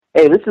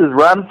Hey, this is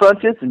Ron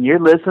Funches, and you're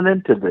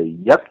listening to the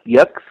Yuck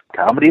Yucks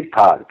Comedy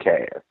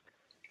Podcast.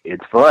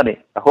 It's funny.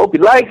 I hope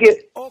you like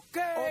it.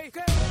 Okay.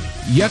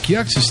 Yuck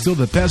Yucks is still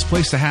the best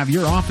place to have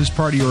your office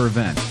party or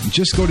event.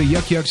 Just go to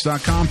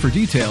yuckyucks.com for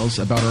details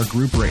about our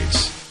group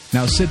rates.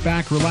 Now sit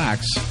back,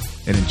 relax,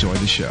 and enjoy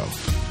the show.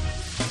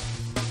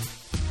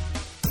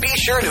 Be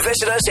sure to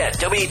visit us at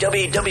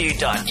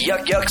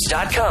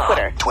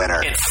www.yuckyucks.com.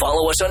 Twitter. And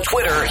follow us on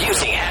Twitter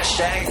using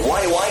hashtag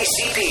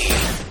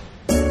YYCP.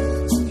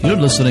 You're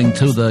listening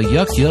to the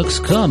Yuck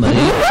Yucks Comedy.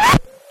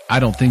 I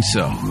don't think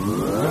so.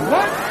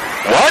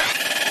 What?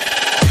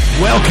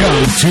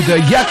 Welcome to the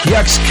Yuck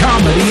Yucks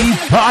Comedy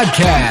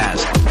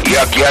Podcast.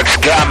 Yuck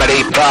Yucks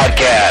Comedy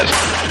Podcast.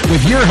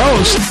 With your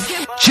host,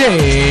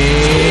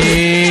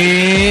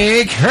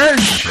 Jake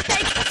Hirsch.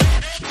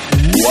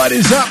 What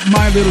is up,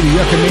 my little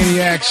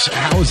Yuckamaniacs?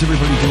 How is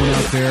everybody doing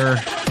out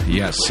there?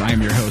 Yes, I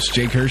am your host,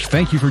 Jake Hirsch.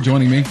 Thank you for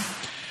joining me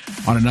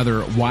on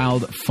another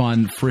wild,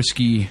 fun,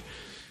 frisky,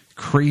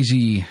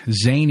 crazy,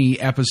 zany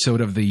episode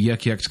of the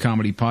Yuck Yucks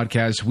Comedy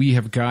Podcast. We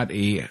have got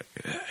a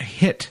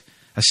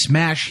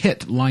smash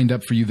hit lined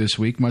up for you this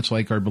week, much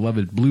like our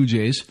beloved Blue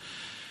Jays.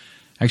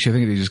 Actually, I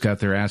think they just got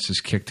their asses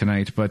kicked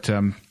tonight. But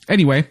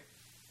anyway,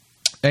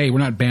 hey, we're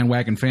not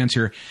bandwagon fans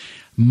here.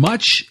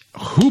 Much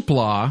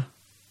hoopla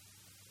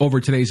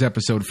over today's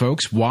episode,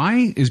 folks.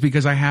 Why? Is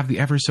because I have the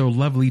ever so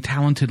lovely,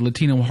 talented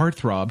Latino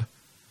heartthrob,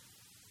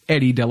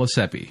 Eddie Della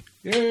Siepe.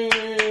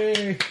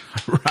 Yay!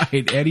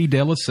 Right, Eddie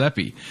Della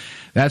Siepe.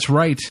 That's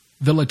right.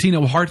 The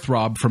Latino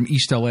heartthrob from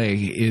East LA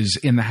is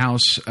in the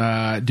house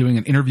doing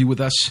an interview with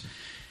us.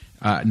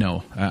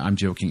 No, I'm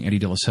joking. Eddie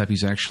Della Siepe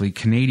is actually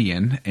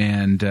Canadian,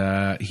 and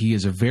he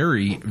is a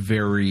very,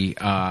 very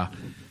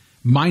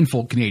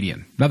mindful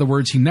Canadian. In other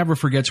words, he never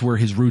forgets where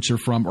his roots are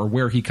from or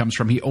where he comes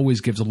from. He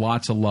always gives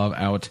lots of love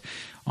out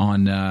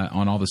on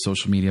all the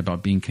social media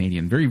about being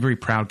Canadian. Very, very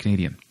proud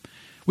Canadian,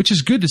 which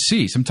is good to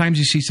see. Sometimes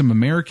you see some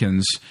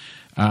Americans.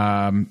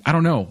 I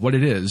don't know what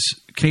it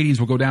is. Canadians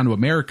will go down to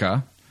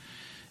America,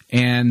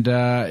 and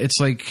it's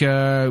like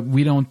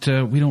we don't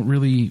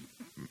really,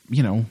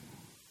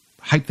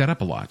 hype that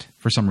up a lot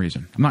for some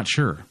reason. I'm not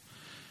sure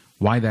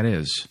why that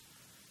is.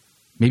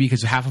 Maybe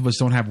because half of us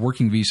don't have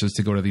working visas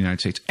to go to the United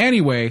States.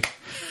 Anyway,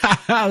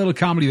 a little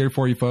comedy there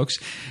for you folks.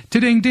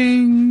 Ta-ding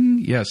ding.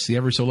 Yes, the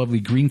ever so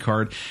lovely green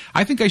card.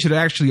 I think I should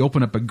actually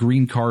open up a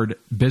green card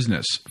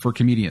business for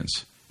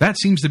comedians. That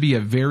seems to be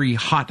a very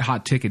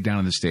hot ticket down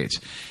in the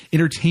States.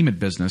 Entertainment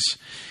business.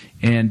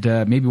 And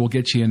maybe we'll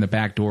get you in the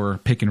back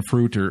door picking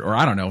fruit or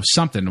I don't know,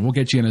 something. We'll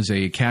get you in as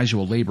a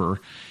casual laborer,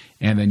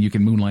 and then you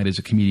can moonlight as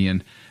a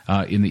comedian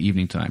in the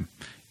evening time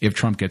if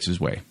Trump gets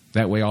his way.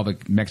 That way all the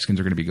Mexicans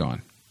are going to be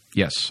gone.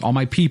 Yes, all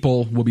my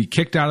people will be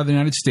kicked out of the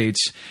United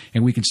States,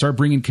 and we can start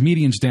bringing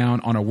comedians down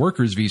on a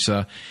worker's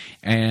visa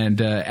and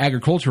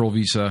agricultural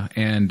visa,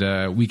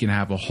 and we can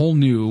have a whole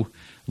new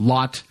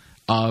lot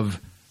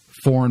of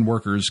foreign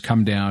workers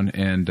come down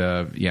and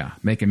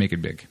make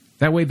it big.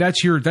 That way,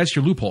 that's your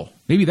loophole.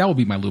 Maybe that will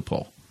be my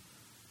loophole.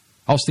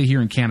 I'll stay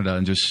here in Canada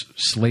and just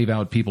slave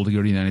out people to go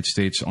to the United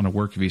States on a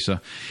work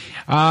visa.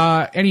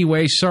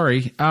 Anyway,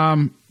 sorry.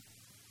 I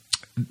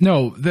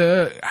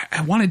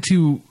wanted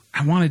to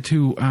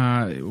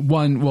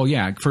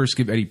first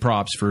give Eddie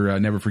props for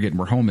never forgetting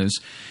where home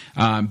is.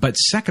 But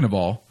second of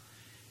all,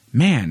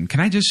 man, can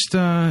I just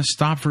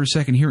stop for a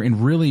second here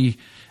and really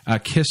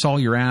kiss all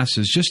your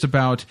asses just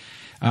about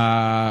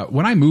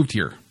when I moved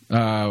here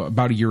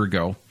about a year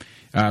ago,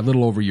 a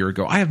little over a year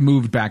ago. I have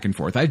moved back and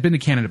forth. I've been to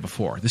Canada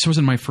before. This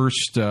wasn't my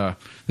first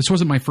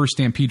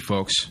stampede,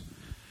 folks,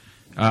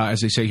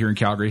 as they say here in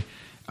Calgary.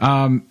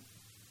 I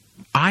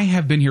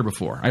have been here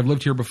before. I've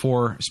lived here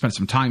before, spent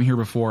some time here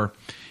before,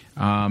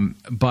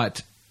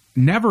 but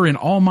never in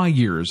all my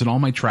years and all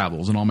my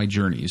travels and all my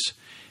journeys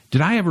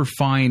did I ever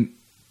find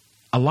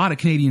a lot of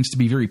Canadians to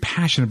be very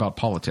passionate about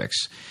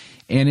politics.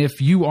 And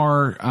if you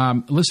are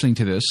listening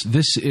to this,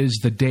 this is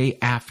the day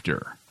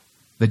after.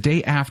 The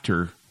day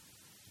after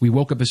we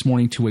woke up this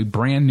morning to a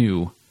brand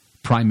new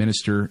Prime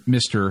Minister,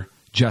 Mr.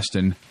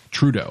 Justin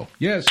Trudeau.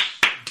 Yes.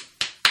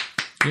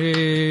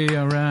 Hey,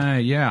 all right.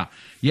 Yeah,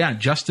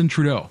 Justin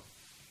Trudeau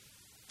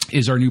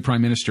is our new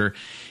Prime Minister.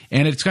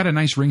 And it's got a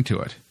nice ring to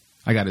it,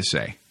 I got to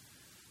say.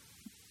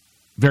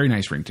 Very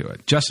nice ring to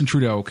it. Justin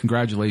Trudeau,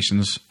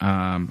 congratulations.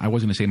 I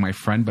wasn't going to say my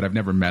friend, but I've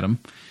never met him.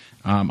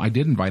 I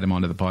did invite him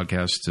onto the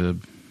podcast a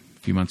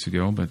few months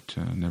ago, but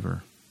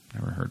never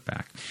heard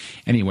back.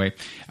 Anyway,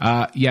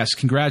 yes,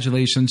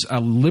 congratulations. A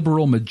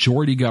liberal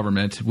majority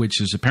government,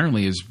 which is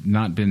apparently has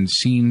not been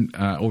seen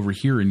over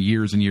here in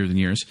years and years and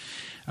years.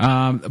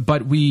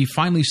 But we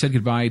finally said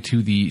goodbye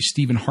to the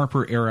Stephen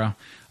Harper era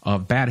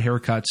of bad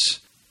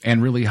haircuts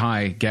and really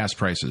high gas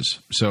prices.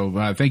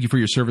 So thank you for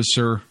your service,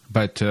 sir.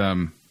 But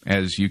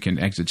as you can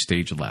exit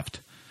stage left.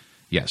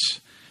 Yes.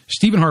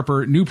 Stephen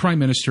Harper, new Prime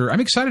Minister. I'm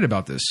excited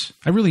about this.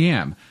 I really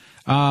am.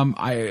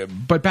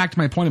 But back to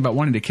my point about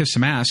wanting to kiss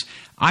some ass,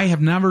 I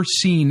have never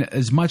seen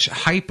as much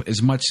hype,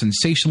 as much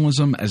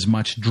sensationalism, as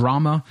much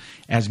drama,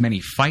 as many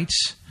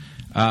fights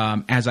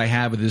as I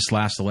have with this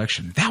last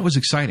election. That was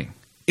exciting.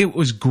 it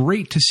was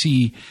great to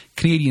see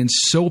Canadians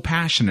so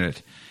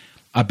passionate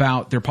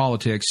about their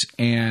politics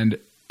and,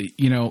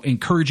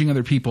 encouraging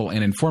other people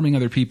and informing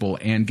other people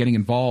and getting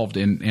involved.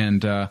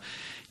 And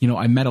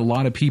I met a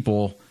lot of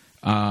people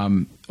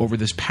over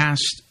this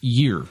past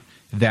year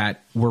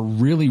that were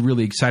really,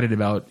 really excited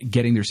about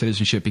getting their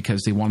citizenship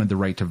because they wanted the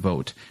right to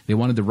vote. They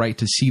wanted the right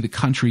to see the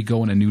country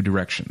go in a new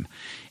direction.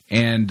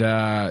 And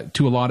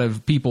to a lot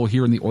of people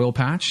here in the oil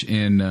patch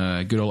in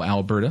good old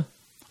Alberta,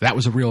 that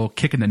was a real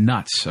kick in the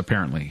nuts,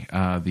 apparently.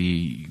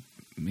 Obviously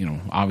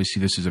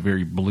this is a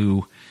very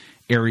blue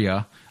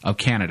area of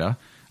Canada,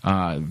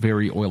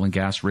 very oil and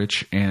gas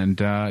rich. And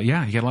you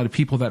got a lot of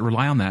people that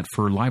rely on that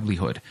for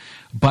livelihood.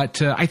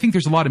 But I think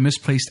there's a lot of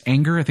misplaced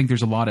anger. I think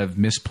there's a lot of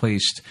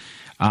misplaced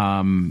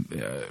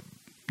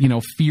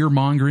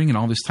fear-mongering and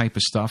all this type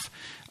of stuff.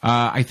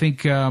 I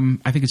think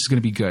it's going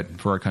to be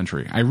good for our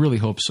country. I really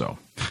hope so.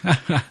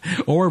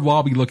 Or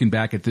I'll be looking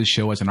back at this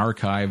show as an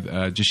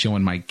archive, just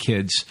showing my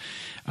kids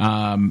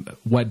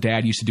what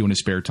Dad used to do in his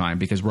spare time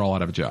because we're all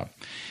out of a job.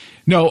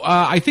 No,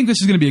 I think this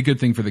is going to be a good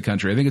thing for the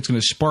country. I think it's going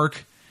to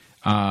spark,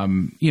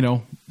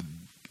 the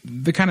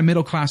kind of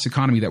middle-class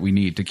economy that we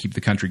need to keep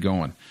the country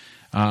going.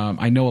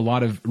 I know a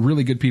lot of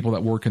really good people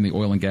that work in the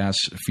oil and gas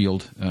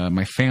field.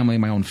 My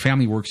own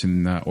family works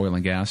in oil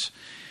and gas.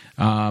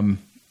 And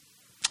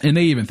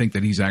they even think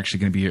that he's actually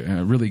going to be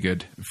really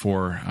good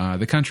for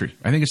the country.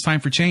 I think it's time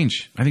for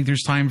change. I think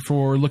there's time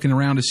for looking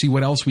around to see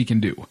what else we can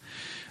do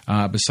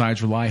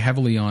besides rely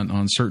heavily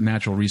on certain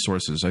natural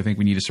resources. I think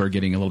we need to start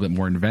getting a little bit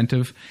more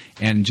inventive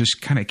and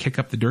just kind of kick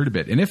up the dirt a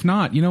bit. And if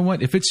not, you know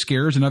what? If it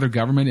scares another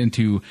government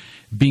into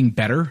being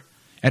better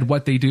at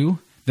what they do,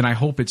 then I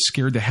hope it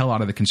scared the hell out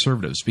of the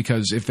Conservatives,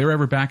 because if they're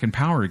ever back in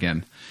power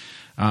again,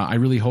 I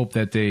really hope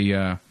that they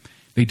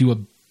do a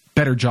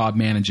better job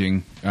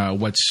managing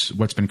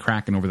what's been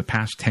cracking over the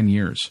past 10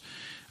 years.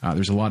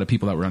 There's a lot of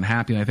people that were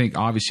unhappy, and I think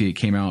obviously it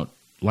came out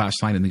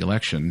last night in the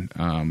election,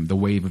 the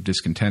wave of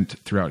discontent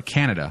throughout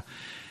Canada.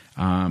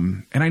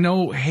 And I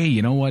know, hey,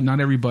 you know what? Not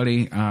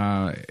everybody is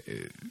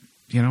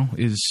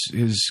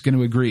going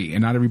to agree,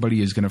 and not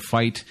everybody is going to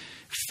fight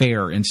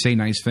fair and say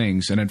nice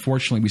things. And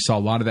unfortunately, we saw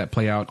a lot of that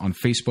play out on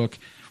Facebook.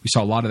 We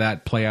saw a lot of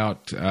that play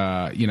out,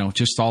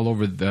 just all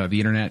over the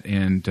internet.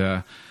 And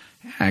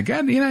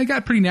it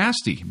got pretty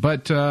nasty.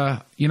 But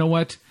you know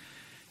what?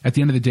 At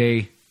the end of the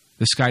day,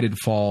 the sky didn't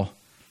fall.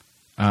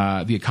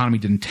 The economy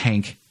didn't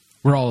tank.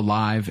 We're all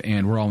alive,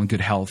 and we're all in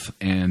good health.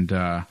 And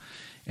I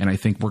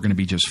think we're going to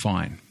be just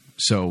fine.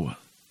 So,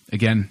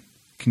 again,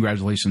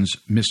 congratulations,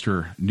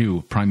 Mr.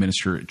 New Prime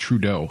Minister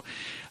Trudeau.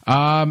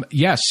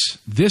 Yes,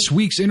 this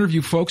week's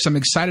interview, folks, I'm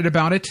excited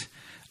about it.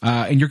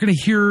 And you're going to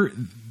hear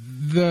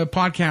the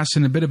podcast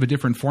in a bit of a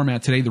different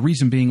format today. The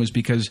reason being was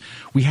because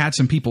we had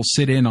some people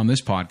sit in on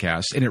this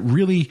podcast, and it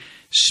really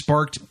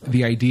sparked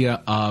the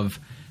idea of,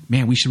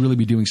 man, we should really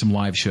be doing some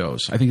live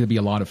shows. I think it'd be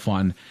a lot of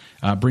fun.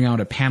 Bring out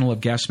a panel of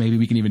guests. Maybe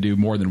we can even do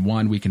more than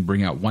one. We can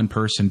bring out one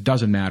person.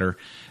 Doesn't matter.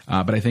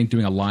 But I think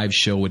doing a live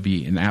show would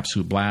be an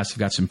absolute blast. I've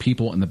got some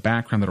people in the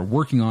background that are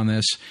working on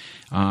this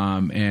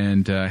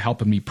and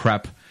helping me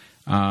prep,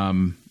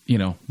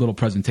 little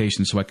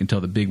presentations so I can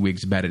tell the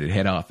bigwigs about it at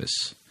head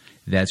office.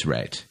 That's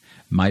right.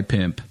 My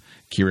pimp,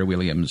 Kira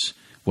Williams,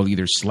 will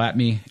either slap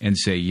me and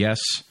say,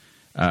 yes,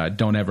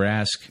 don't ever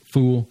ask,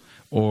 fool,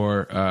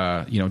 or,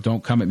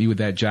 don't come at me with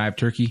that jive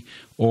turkey,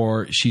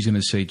 or she's going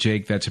to say,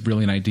 Jake, that's a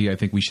brilliant idea. I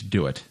think we should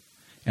do it.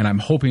 And I'm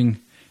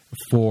hoping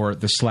for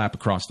the slap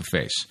across the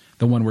face,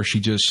 the one where she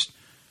just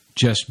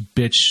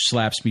bitch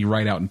slaps me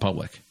right out in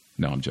public.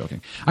 No, I'm joking.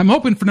 I'm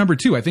hoping for number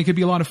 2. I think it'd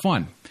be a lot of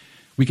fun.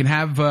 We can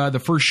have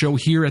the first show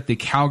here at the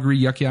Calgary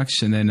Yuck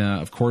Yucks, and then,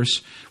 of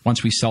course,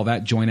 once we sell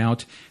that joint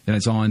out, then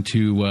it's on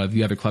to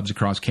the other clubs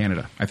across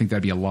Canada. I think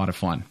that'd be a lot of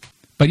fun.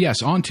 But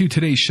yes, on to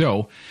today's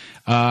show.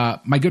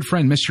 My good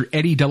friend, Mr.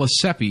 Eddie Della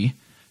Siepe,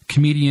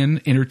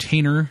 comedian,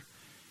 entertainer,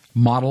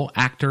 model,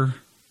 actor,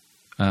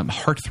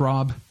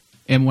 heartthrob.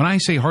 And when I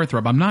say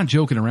heartthrob, I'm not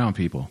joking around,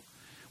 people.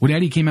 When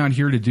Eddie came out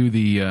here to do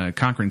the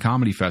Cochrane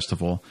Comedy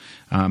Festival,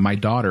 my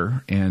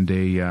daughter and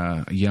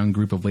a young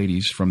group of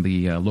ladies from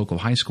the local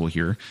high school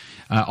here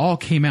all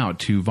came out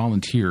to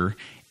volunteer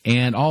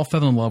and all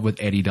fell in love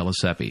with Eddie Della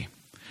Siepe.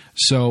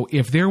 So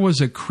if there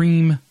was a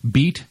Cream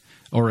Beat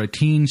or a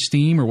Teen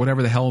Steam or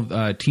whatever the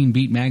hell, Teen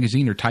Beat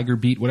magazine or Tiger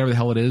Beat, whatever the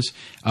hell it is,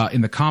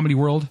 in the comedy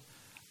world,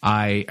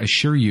 I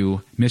assure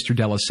you Mr.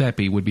 Della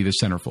Siepe would be the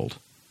centerfold.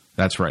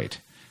 That's right.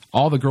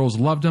 All the girls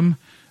loved him.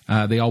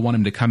 They all want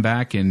him to come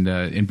back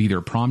and be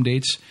their prom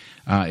dates.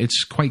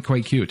 It's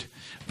quite cute.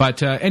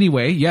 But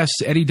anyway, yes,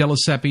 Eddie Della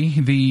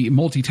Siepe, the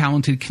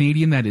multi-talented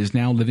Canadian that is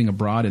now living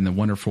abroad in the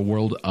wonderful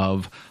world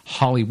of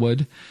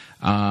Hollywood.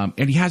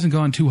 And he hasn't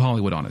gone too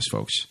Hollywood on us,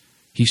 folks.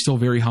 He's still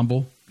very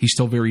humble. He's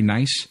still very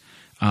nice.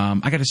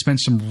 I got to spend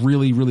some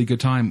really, really good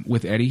time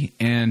with Eddie.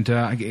 And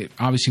I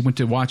obviously went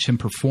to watch him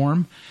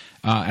perform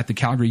at the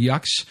Calgary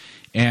Yucks.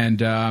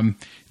 And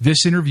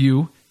this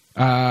interview,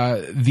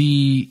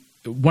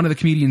 one of the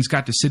comedians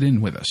got to sit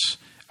in with us.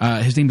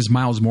 His name is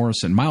Myles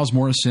Morrison. Myles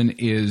Morrison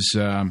is,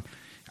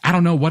 I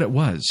don't know what it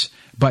was,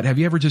 but have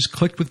you ever just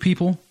clicked with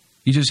people?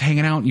 You just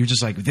hanging out and you're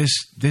just like,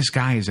 this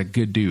guy is a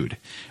good dude,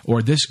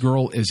 or this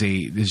girl is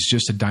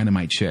just a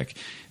dynamite chick.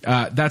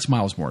 That's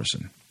Myles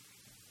Morrison.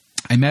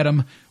 I met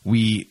him.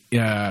 We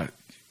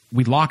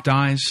locked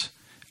eyes.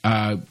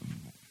 There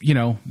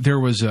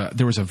was a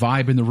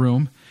vibe in the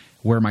room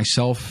where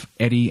myself,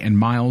 Eddie, and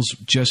Myles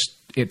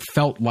it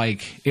felt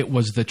like it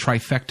was the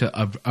trifecta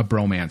of a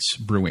bromance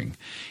brewing.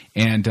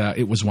 And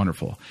it was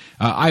wonderful.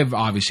 I've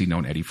obviously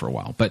known Eddie for a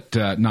while, but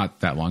not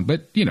that long,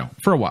 but,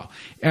 for a while.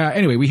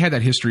 Anyway, we had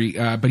that history,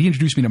 but he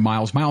introduced me to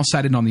Myles. Myles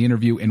sat in on the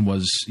interview and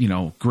was,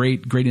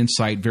 great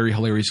insight, very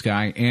hilarious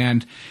guy.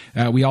 And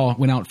we all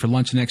went out for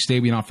lunch the next day.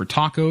 We went out for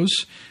tacos.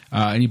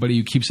 Anybody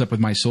who keeps up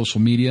with my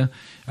social media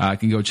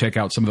can go check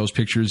out some of those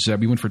pictures.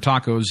 We went for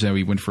tacos.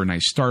 We went for a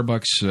nice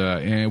Starbucks.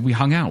 And we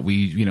hung out.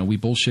 We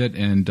bullshit,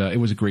 and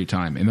it was a great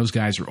time. And those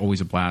guys are always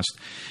a blast.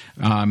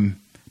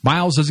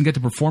 Myles doesn't get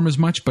to perform as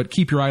much, but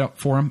keep your eye out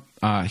for him.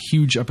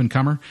 Huge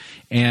up-and-comer.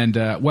 And,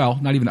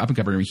 not even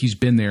up-and-comer. I mean, he's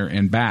been there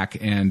and back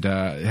and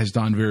has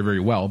done very,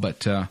 very well, but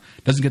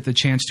doesn't get the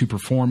chance to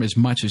perform as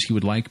much as he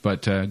would like.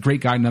 But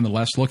great guy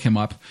nonetheless. Look him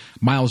up.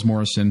 Myles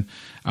Morrison.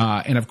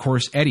 And, of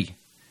course, Eddie.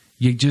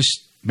 You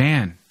just,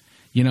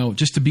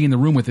 just to be in the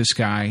room with this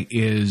guy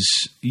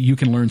you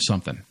can learn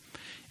something.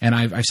 And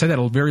I said that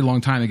a very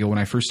long time ago when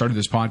I first started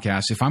this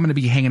podcast. If I'm going to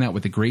be hanging out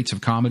with the greats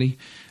of comedy,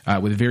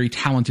 with very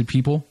talented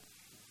people,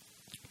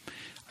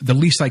 the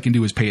least I can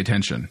do is pay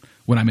attention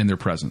when I'm in their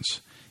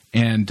presence.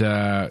 And,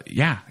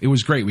 it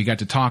was great. We got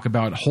to talk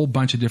about a whole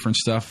bunch of different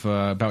stuff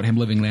about him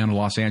living down in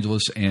Los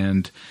Angeles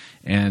and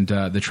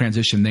the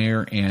transition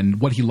there and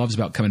what he loves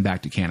about coming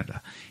back to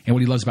Canada and what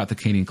he loves about the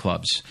Canadian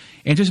clubs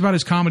and just about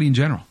his comedy in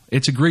general.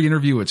 It's a great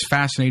interview. It's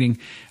fascinating.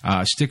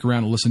 Stick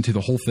around and listen to the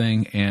whole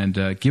thing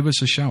and give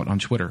us a shout on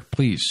Twitter.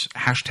 Please,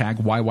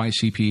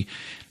 #YYCP.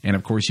 And,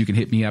 of course, you can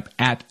hit me up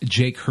at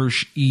Jake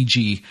Hirsch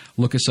EG.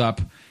 Look us up.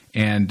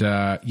 And,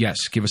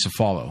 yes, give us a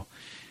follow.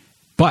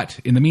 But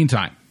in the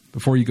meantime,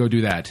 before you go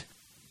do that,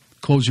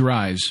 close your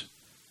eyes,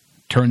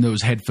 turn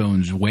those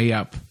headphones way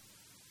up,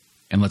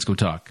 and let's go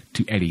talk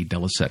to Eddie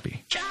Della Siepe.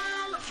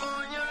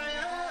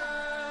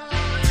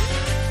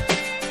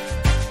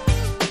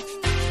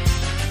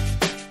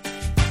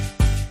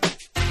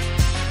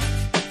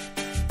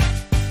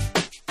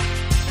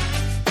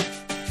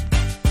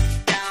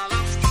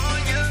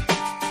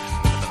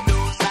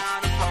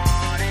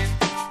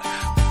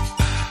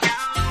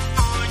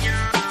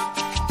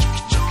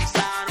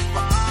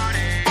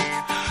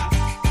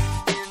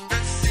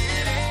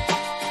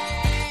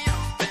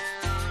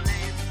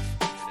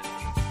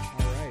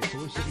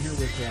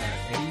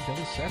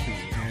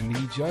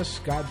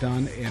 Just got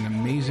done an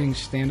amazing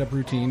stand-up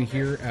routine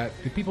here at...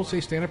 Do people say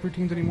stand-up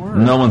routines anymore?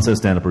 No one says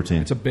stand-up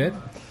routine. It's a bit?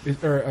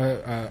 Or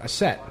a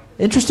set?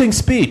 Interesting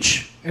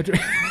speech.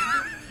 Interesting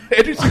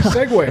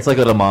segue. It's like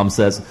what a mom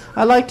says.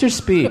 I liked your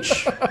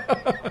speech.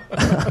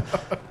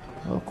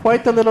 Well,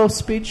 quite the little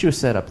speech you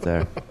said up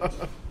there.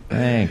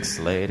 Thanks,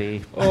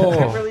 lady. Oh.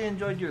 I really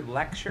enjoyed your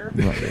lecture.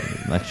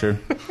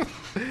 The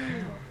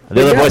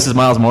other voice is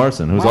Myles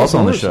Morrison, who's also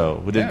on the show,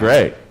 who did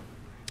great.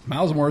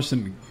 Myles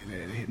Morrison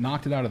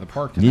knocked it out of the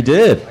park tonight. You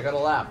did. I got a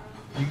lap.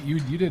 You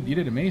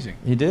did amazing.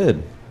 He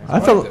did.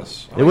 I felt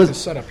this. It was the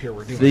setup here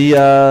we're doing. The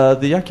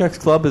Yuck Yucks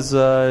Club is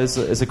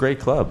a great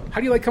club. How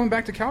do you like coming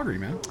back to Calgary,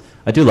 man?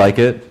 I do like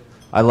it.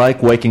 I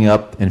like waking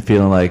up and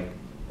feeling like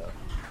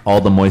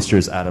all the moisture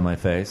is out of my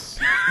face.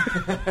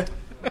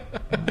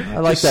 I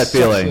like that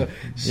feeling.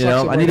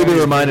 I need to be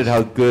reminded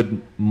how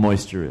good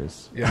moisture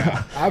is.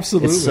 Yeah,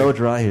 absolutely. It's so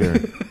dry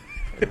here.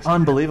 It's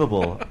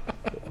unbelievable.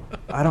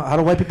 How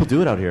do white people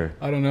do it out here?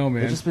 I don't know,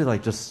 man. They just be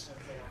like,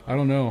 I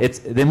don't know.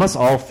 They must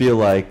all feel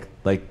like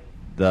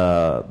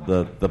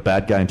the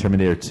bad guy in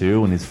Terminator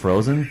 2 when he's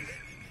frozen.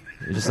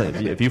 It's just like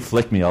if you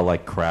flick me, I'll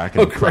like crack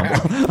and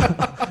crumble.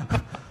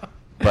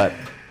 But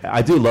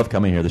I do love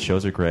coming here. The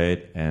shows are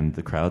great, and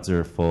the crowds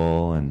are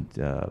full, and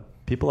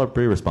people are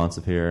pretty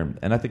responsive here.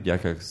 And I think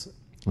Yuck Yucks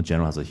in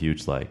general has a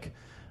huge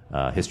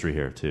history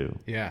here too.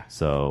 Yeah.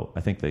 So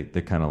I think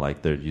they're kind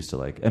of they're used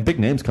to and big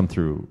names come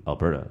through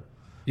Alberta.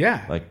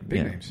 Yeah,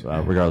 big names.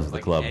 Regardless of the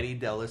club. Eddie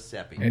Della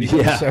Siepe. Eddie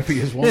Della Siepe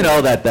is one.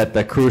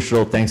 That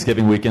crucial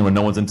Thanksgiving weekend when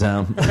no one's in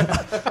town.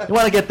 You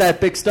want to get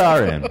that big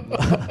star in.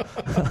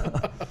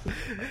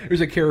 There's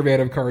a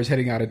caravan of cars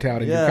heading out of town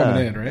and you're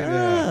coming in, right?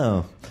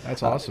 Yeah.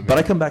 That's awesome. But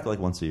I come back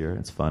once a year.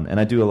 It's fun. And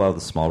I do a lot of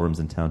the small rooms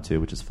in town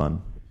too, which is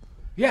fun.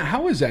 Yeah,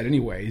 how is that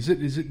anyway? Is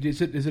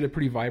it a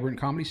pretty vibrant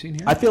comedy scene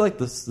here? I feel like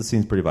the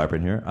scene's pretty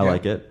vibrant here. I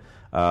like it.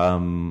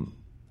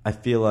 I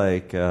feel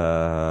like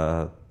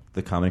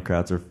the comedy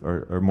crowds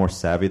are more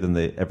savvy than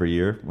they every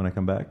year when I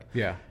come back.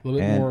 Yeah, a little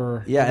bit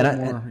more.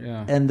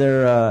 Yeah, and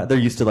they're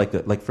used to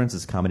for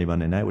instance, Comedy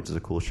Monday Night, which is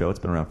a cool show. It's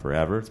been around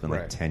forever. It's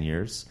been 10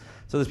 years.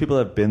 So there's people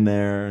that have been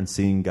there and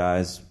seen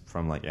guys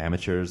from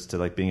amateurs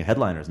to being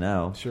headliners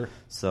now. Sure.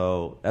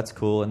 So that's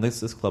cool, and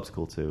this club's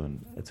cool too,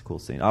 and it's a cool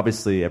scene.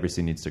 Obviously, every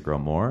scene needs to grow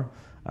more,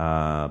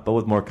 but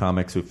with more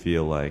comics who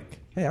feel like,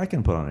 hey, I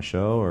can put on a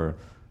show, or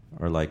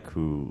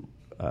who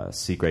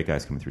see great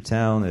guys coming through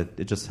town.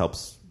 It just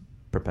helps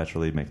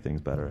perpetually make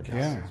things better, I guess.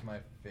 Yeah. It's my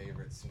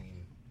favorite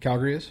scene.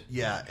 Calgary is?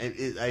 Yeah,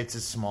 it's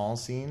a small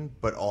scene,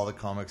 but all the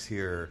comics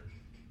here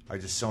are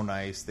just so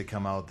nice. They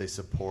come out, they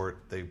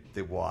support,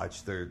 they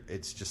watch.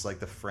 It's just like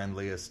the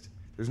friendliest.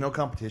 There's no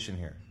competition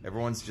here.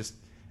 Everyone's just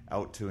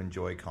out to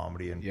enjoy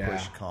comedy and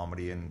push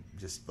comedy and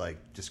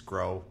just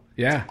grow.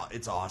 Yeah,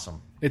 it's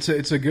awesome. It's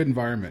a good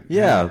environment.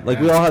 Yeah,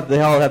 they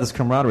all have this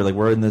camaraderie. Like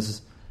we're in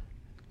this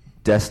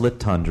desolate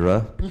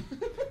tundra.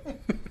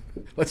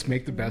 Let's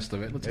make the best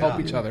of it. Let's help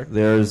each other.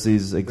 There's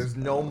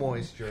no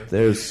moisture.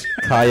 There's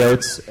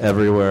coyotes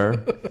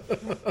everywhere.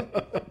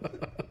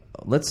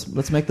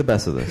 Let's make the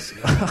best of this.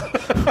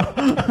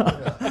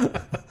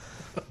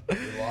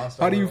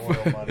 How do you?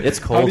 It's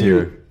cold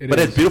here, but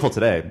it's beautiful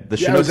today. The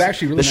Chinooks, it was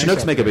actually really nice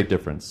Chinooks out make there. a big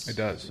difference. It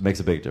does. It makes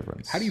a big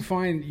difference. How do you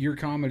find your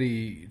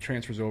comedy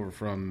transfers over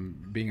from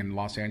being in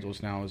Los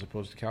Angeles now as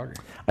opposed to Calgary?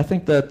 I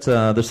think that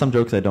there's some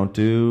jokes I don't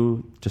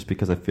do just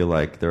because I feel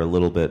like they're a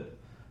little bit.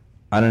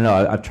 I don't know.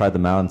 I've tried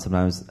them out, and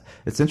sometimes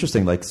it's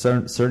interesting. Like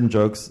certain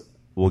jokes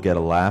will get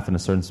a laugh in a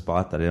certain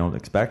spot that I don't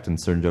expect, and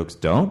certain jokes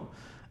don't.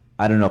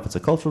 I don't know if it's a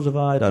cultural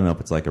divide. I don't know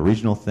if it's like a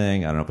regional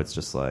thing. I don't know if it's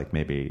just like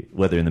maybe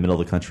whether in the middle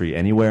of the country,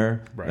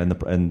 anywhere in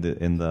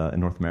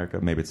North America,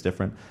 maybe it's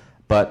different.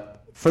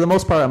 But for the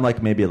most part, I'm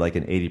like maybe like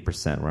an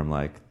 80% where I'm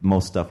like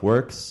most stuff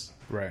works,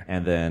 right?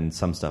 And then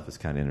some stuff is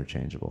kind of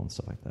interchangeable and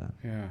stuff like that.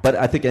 Yeah. But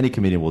I think any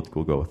comedian will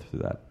go through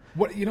that.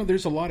 What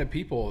there's a lot of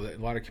people, a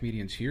lot of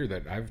comedians here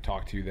that I've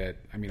talked to that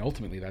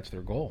ultimately that's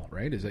their goal,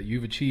 right? Is that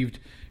you've achieved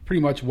pretty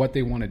much what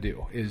they want to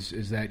do.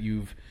 Is that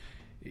you've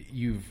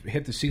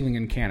hit the ceiling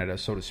in Canada,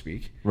 so to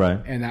speak, right?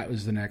 And that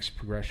was the next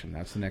progression.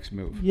 That's the next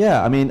move.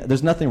 Yeah, I mean,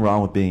 there's nothing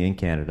wrong with being in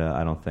Canada.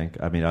 I don't think.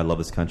 I mean, I love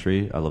this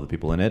country. I love the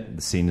people in it.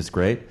 The scene is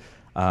great. It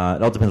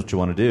all depends what you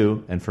want to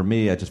do. And for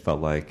me, I just felt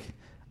like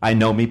I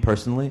know me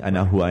personally. I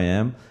know who I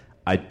am.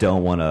 I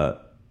don't want to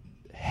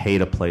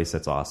hate a place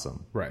that's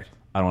awesome. Right.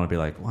 I don't want to be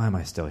like, why am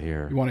I still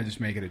here? You want to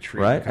just make it a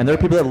treat. Right? And there are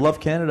people that love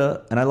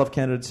Canada, and I love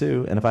Canada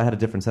too. And if I had a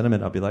different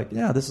sentiment, I'd be like,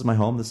 yeah, this is my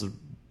home. These are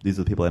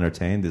the people I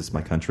entertain. This is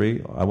my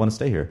country. I want to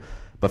stay here.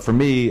 But for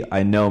me,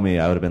 I know me.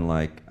 I would have been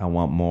like, I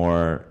want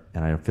more,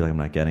 and I feel like I'm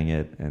not getting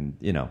it. And,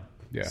 Yeah.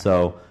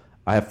 So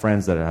I have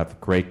friends that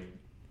have great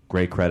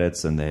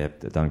credits, and they have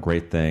done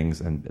great things.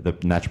 And the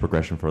natural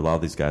progression for a lot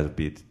of these guys would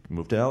be to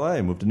move to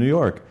L.A., move to New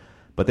York.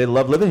 But they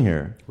love living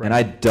here. Right. And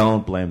I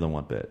don't blame them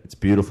one bit. It's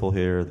beautiful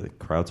here. The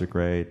crowds are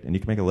great. And you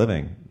can make a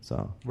living.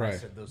 So I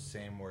said those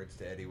same words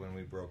to Eddie when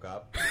we broke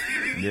up.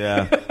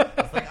 Yeah.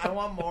 I was like, I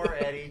want more,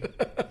 Eddie.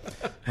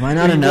 Am I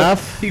not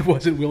enough? He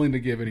wasn't willing to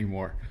give any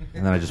more.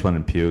 And then I just went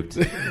and puked.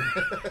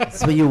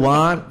 That's what you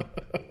want?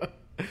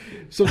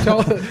 So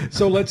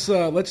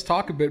let's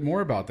talk a bit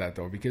more about that,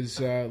 though, because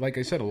like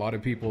I said, a lot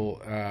of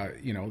people,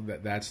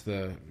 that's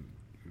the...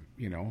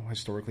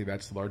 historically,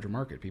 that's the larger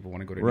market. People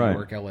want to go to New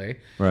York, L.A.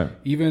 Right.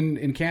 Even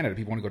in Canada,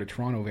 people want to go to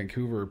Toronto,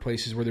 Vancouver,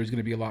 places where there's going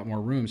to be a lot more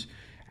rooms.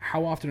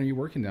 How often are you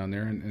working down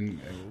there, and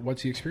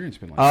what's the experience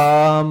been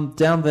like?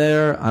 Down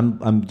there,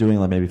 I'm doing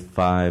like maybe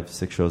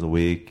 5-6 shows a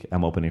week.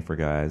 I'm opening for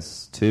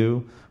guys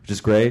too, which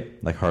is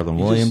great. Like Harlan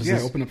Williams.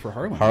 Open up for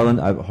Harlan.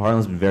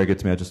 Harlan's been very good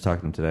to me. I just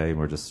talked to him today, and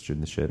we're just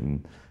shooting the shit.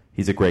 And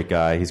he's a great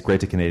guy. He's great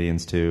to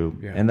Canadians too.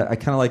 Yeah. And I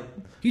kind of like.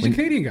 He's a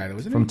Canadian guy, though,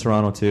 isn't he? From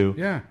Toronto, too.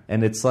 Yeah.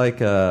 And it's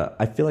like,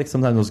 I feel like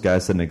sometimes those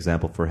guys set an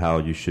example for how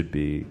you should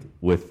be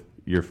with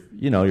your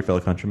fellow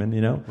countrymen,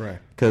 Right.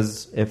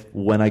 Because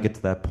when I get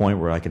to that point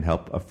where I can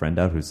help a friend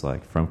out who's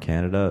like from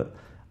Canada,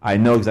 I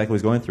know exactly what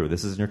he's going through.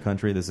 This is in your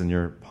country. This is in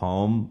your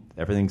home.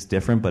 Everything's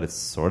different, but it's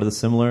sort of the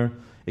similar.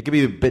 It can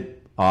be a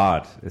bit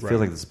odd. It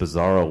feels like this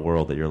bizarro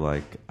world that you're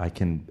like, I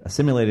can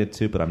assimilate it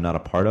to, but I'm not a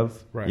part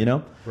of, Right.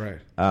 Right.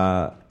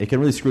 It can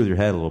really screw with your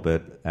head a little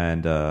bit,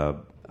 and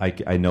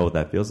I know what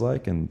that feels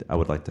like, and I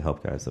would like to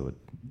help guys that would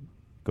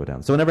go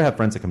down. So whenever I have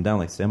friends that come down,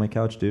 like, stay on my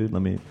couch, dude.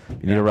 You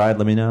need a ride,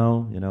 let me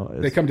know.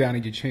 They come down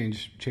and you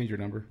change your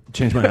number.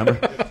 Change my number.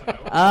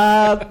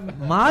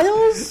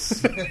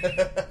 Miles?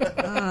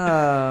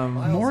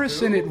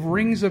 Morrison, it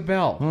rings a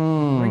bell.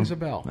 Rings a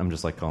bell. I'm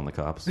just like calling the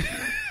cops.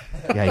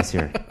 Yeah, he's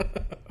here.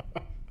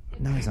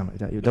 No, he's not.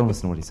 Don't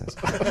listen to what he says.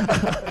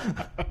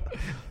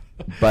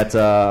 But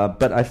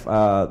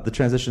the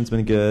transition's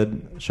been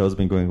good. Show's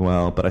been going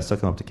well. But I still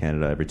come up to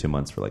Canada every 2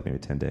 months for like maybe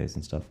 10 days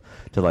and stuff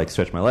to like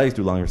stretch my legs,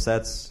 do longer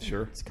sets.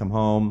 Sure. To come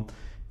home,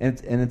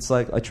 and it's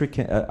like I treat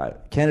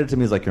Canada to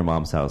me is like your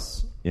mom's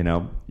house.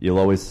 You'll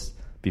always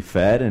be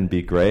fed and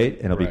be great,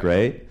 and it'll be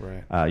great.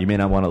 Right. You may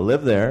not want to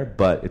live there,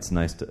 but it's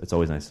nice. It's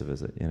always nice to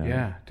visit.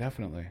 Yeah,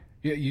 definitely.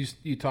 Yeah,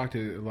 you talked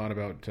a lot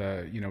about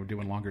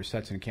doing longer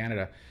sets in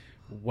Canada.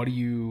 What are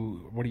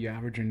you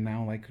averaging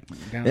now? Like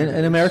down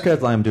in America,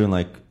 I'm doing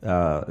like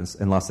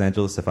in Los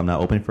Angeles. If I'm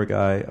not opening for a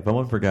guy, if I'm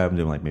opening for a guy, I'm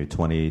doing like maybe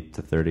 20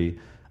 to 30.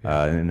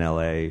 In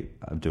LA,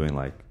 I'm doing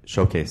like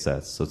showcase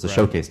sets. So it's a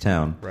showcase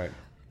town. Right.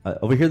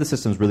 Over here, the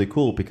system's really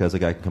cool because a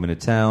guy can come into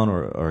town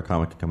or a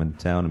comic can come into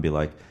town and be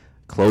like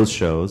close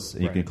shows,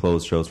 and you can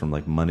close shows from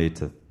like Monday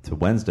to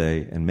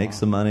Wednesday and make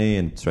some money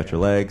and stretch your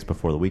legs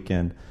before the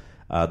weekend.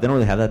 They don't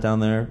really have that down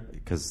there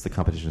because the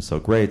competition is so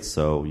great.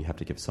 So you have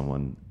to give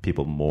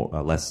people more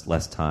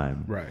less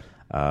time. Right.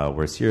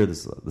 Whereas here,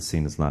 the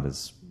scene is not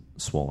as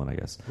swollen, I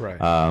guess. Right.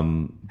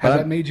 Has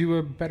that made you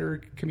a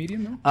better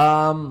comedian,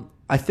 though?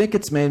 I think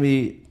it's made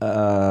me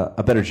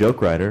a better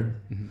joke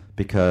writer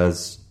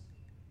because,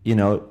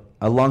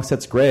 a long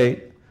set's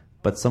great,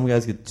 but some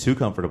guys get too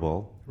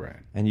comfortable. Right.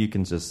 And you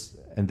can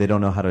and they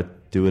don't know how to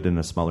do it in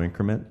a smaller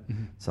increment.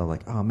 So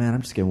like, oh man,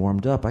 I'm just getting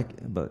warmed up.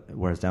 But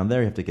whereas down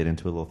there, you have to get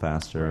into it a little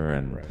faster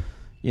and,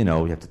 you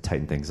have to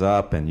tighten things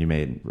up and you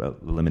may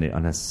eliminate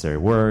unnecessary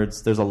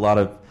words. There's a lot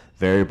of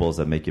variables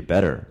that make you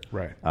better.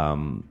 Right.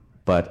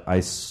 But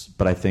I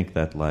think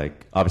that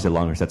like, obviously a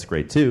longer set's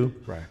great too.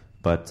 Right.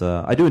 But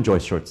I do enjoy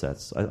short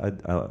sets. I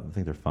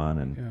think they're fun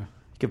and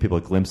give people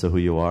a glimpse of who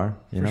you are.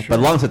 You know, sure. But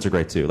long sets are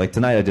great too. Like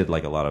tonight, I did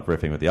like a lot of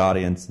riffing with the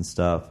audience and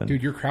stuff. And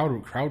dude, your crowd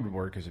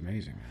work is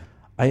amazing,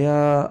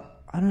 man.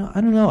 I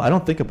don't know. I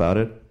don't think about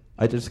it.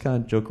 I just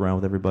kind of joke around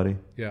with everybody.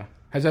 Yeah.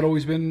 Has that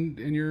always been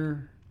in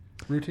your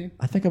routine?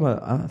 I think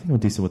I'm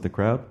decent with the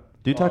crowd.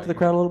 Do you talk to the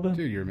crowd a little bit?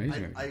 Dude, you're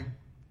amazing. I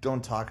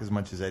don't talk as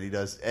much as Eddie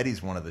does.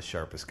 Eddie's one of the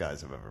sharpest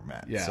guys I've ever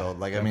met. Yeah, so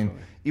like, definitely. I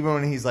mean, even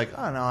when he's like,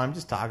 "Oh no, I'm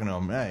just talking to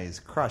him," he's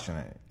crushing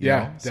it. Yeah,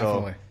 know?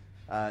 definitely.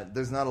 So,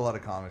 there's not a lot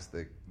of comics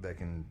that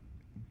can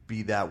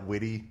be that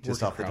witty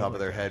just off the top of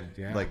their head,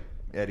 like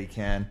Eddie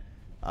can.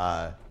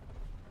 I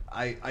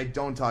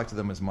don't talk to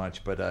them as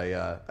much, but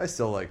I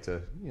still like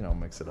to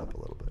mix it up a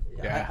little bit.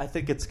 Yeah. I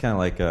think it's kind of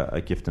like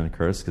a gift and a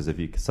curse because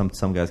if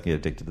some guys get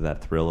addicted to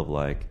that thrill of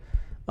like,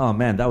 oh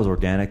man, that was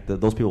organic.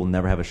 Those people will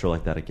never have a show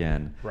like that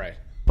again. Right.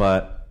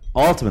 But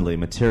ultimately,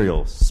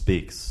 material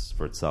speaks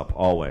for itself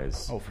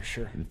always. Oh, for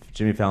sure.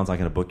 Jimmy Fallon's not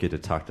going to book you to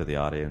talk to the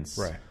audience.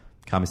 Right.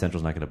 Comedy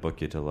Central's not going to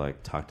book you to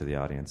like talk to the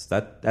audience.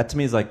 That to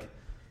me is like,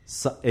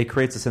 it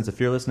creates a sense of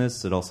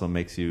fearlessness. It also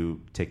makes you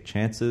take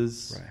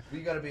chances. Right. But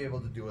you got to be able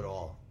to do it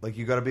all. Like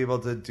you got to be able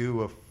to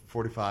do a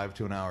 45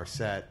 to an hour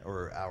set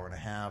or hour and a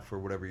half or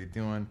whatever you're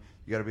doing.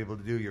 You got to be able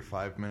to do your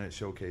 5-minute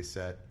showcase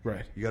set.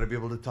 Right. You got to be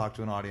able to talk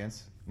to an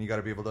audience. And you got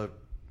to be able to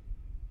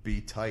be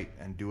tight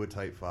and do a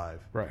tight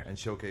 5. Right. And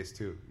showcase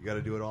too. You got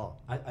to do it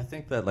all. I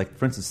think that, like,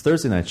 for instance,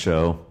 Thursday night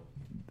show,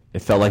 it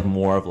felt like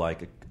more of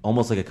like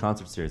almost like a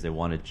concert series. They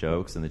wanted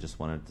jokes and they just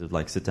wanted to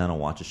like sit down and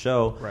watch a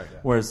show. Right. Yeah.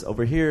 Whereas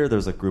over here,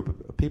 there's a group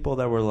of people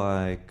that were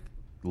like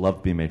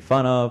loved being made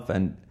fun of,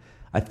 and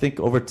I think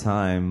over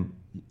time,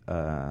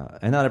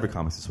 and not every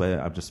comic's this way.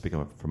 I'm just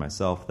speaking for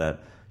myself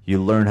that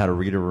you learn how to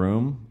read a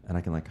room, and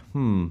I can like,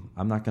 I'm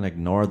not going to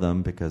ignore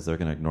them because they're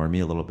going to ignore me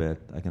a little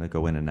bit. I'm going to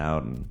go in and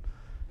out, and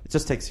it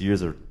just takes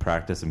years of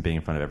practice and being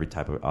in front of every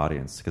type of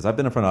audience. Because I've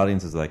been in front of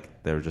audiences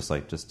like they were just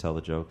like, just tell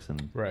the jokes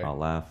and I'll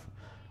laugh.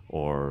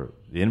 Or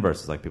the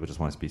inverse is like people just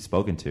want to be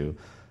spoken to.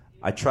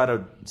 I try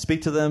to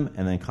speak to them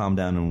and then calm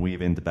down and weave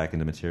back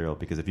into material.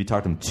 Because if you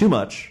talk to them too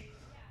much,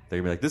 they're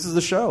going to be like, this is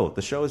the show.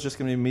 The show is just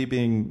going to be me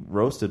being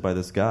roasted by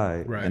this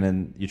guy. Right. And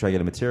then you try to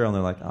get a material and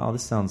they're like, oh,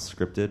 this sounds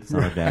scripted. It's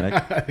not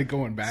organic.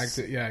 Going back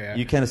to, yeah.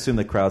 You can't assume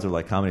the crowds are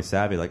like comedy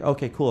savvy. Like,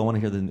 okay, cool, I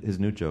want to hear his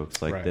new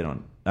jokes. Like, they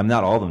don't. I mean,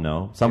 not all of them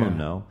know. Some of them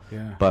know.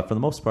 Yeah. But for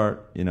the most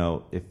part,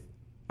 if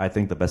I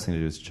think the best thing to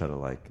do is try to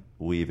like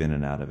weave in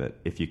and out of it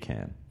if you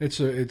can.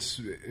 It's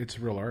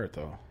real art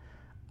though.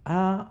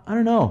 I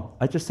don't know.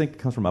 I just think it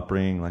comes from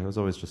upbringing. Like I was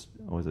always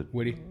a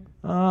Witty.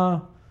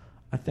 I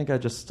think I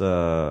just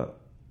I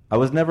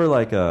was never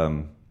like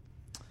I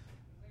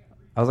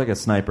was like a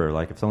sniper.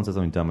 Like if someone says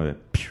something dumb,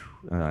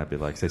 I'd be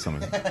like say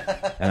something,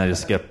 and I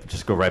just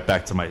go right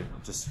back to my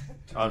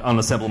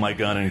unassemble my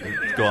gun and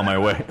go on my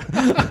way.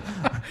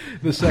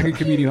 The second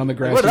comedian on the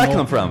grass. Where did that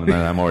come from? And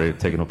then I'm already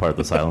taking apart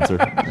the silencer.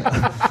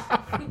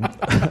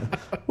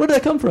 Where did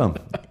that come from?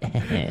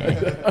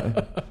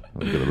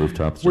 Look at the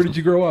rooftops. Where did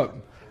you grow up?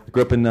 I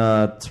grew up in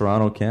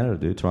Toronto, Canada,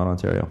 dude. Toronto,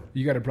 Ontario.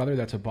 You got a brother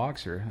that's a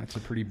boxer. That's a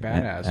pretty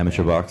badass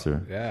amateur man.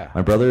 boxer. Yeah.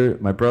 My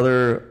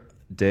brother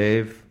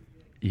Dave,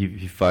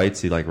 he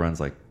fights. He like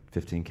runs like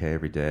 15K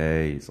every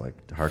day. He's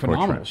like hardcore.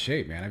 Phenomenal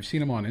shape, man. I've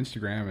seen him on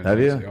Instagram. And have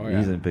you? Oh, yeah.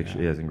 He's in big.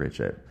 He's in great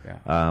shape.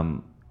 Yeah.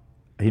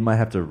 He might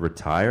have to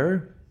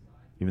retire,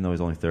 even though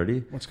he's only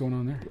 30. What's going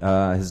on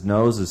there? His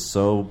nose is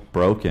so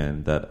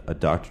broken that a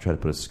doctor tried to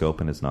put a scope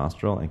in his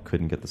nostril and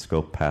couldn't get the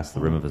scope past the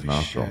rim of his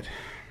nostril. Shit.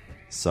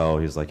 So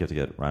he's like, you have to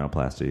get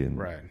rhinoplasty,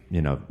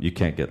 and you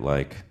can't get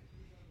like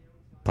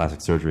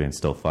plastic surgery and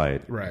still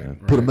fight.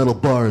 Right. Put a metal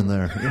bar in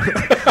there.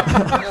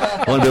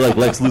 I want to be like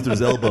Lex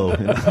Luthor's elbow.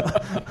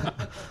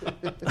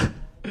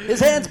 His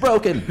hand's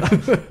broken.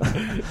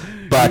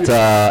 But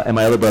and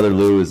my other brother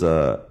Lou is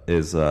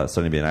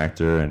starting to be an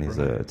actor, and he's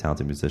a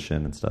talented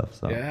musician and stuff.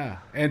 So yeah,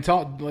 and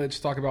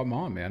let's talk about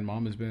Mom, man.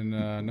 Mom has been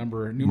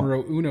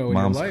numero uno in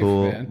Mom's your life,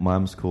 cool. man.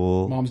 Mom's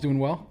cool. Mom's doing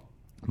well.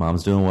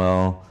 Mom's doing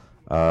well.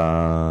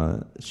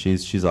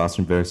 She's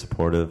awesome, very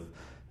supportive.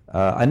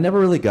 I never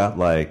really got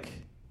like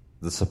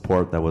the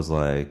support that was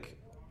like,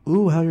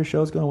 "Ooh, how your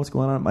show's going? What's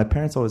going on?" My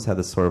parents always had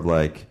this sort of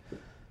like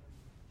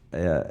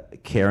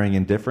caring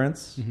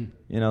indifference.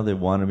 Mm-hmm. They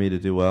wanted me to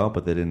do well,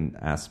 but they didn't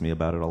ask me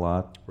about it a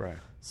lot. Right.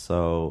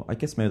 So I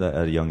guess maybe that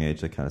at a young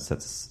age that kind of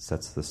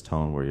sets this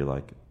tone where you're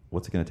like,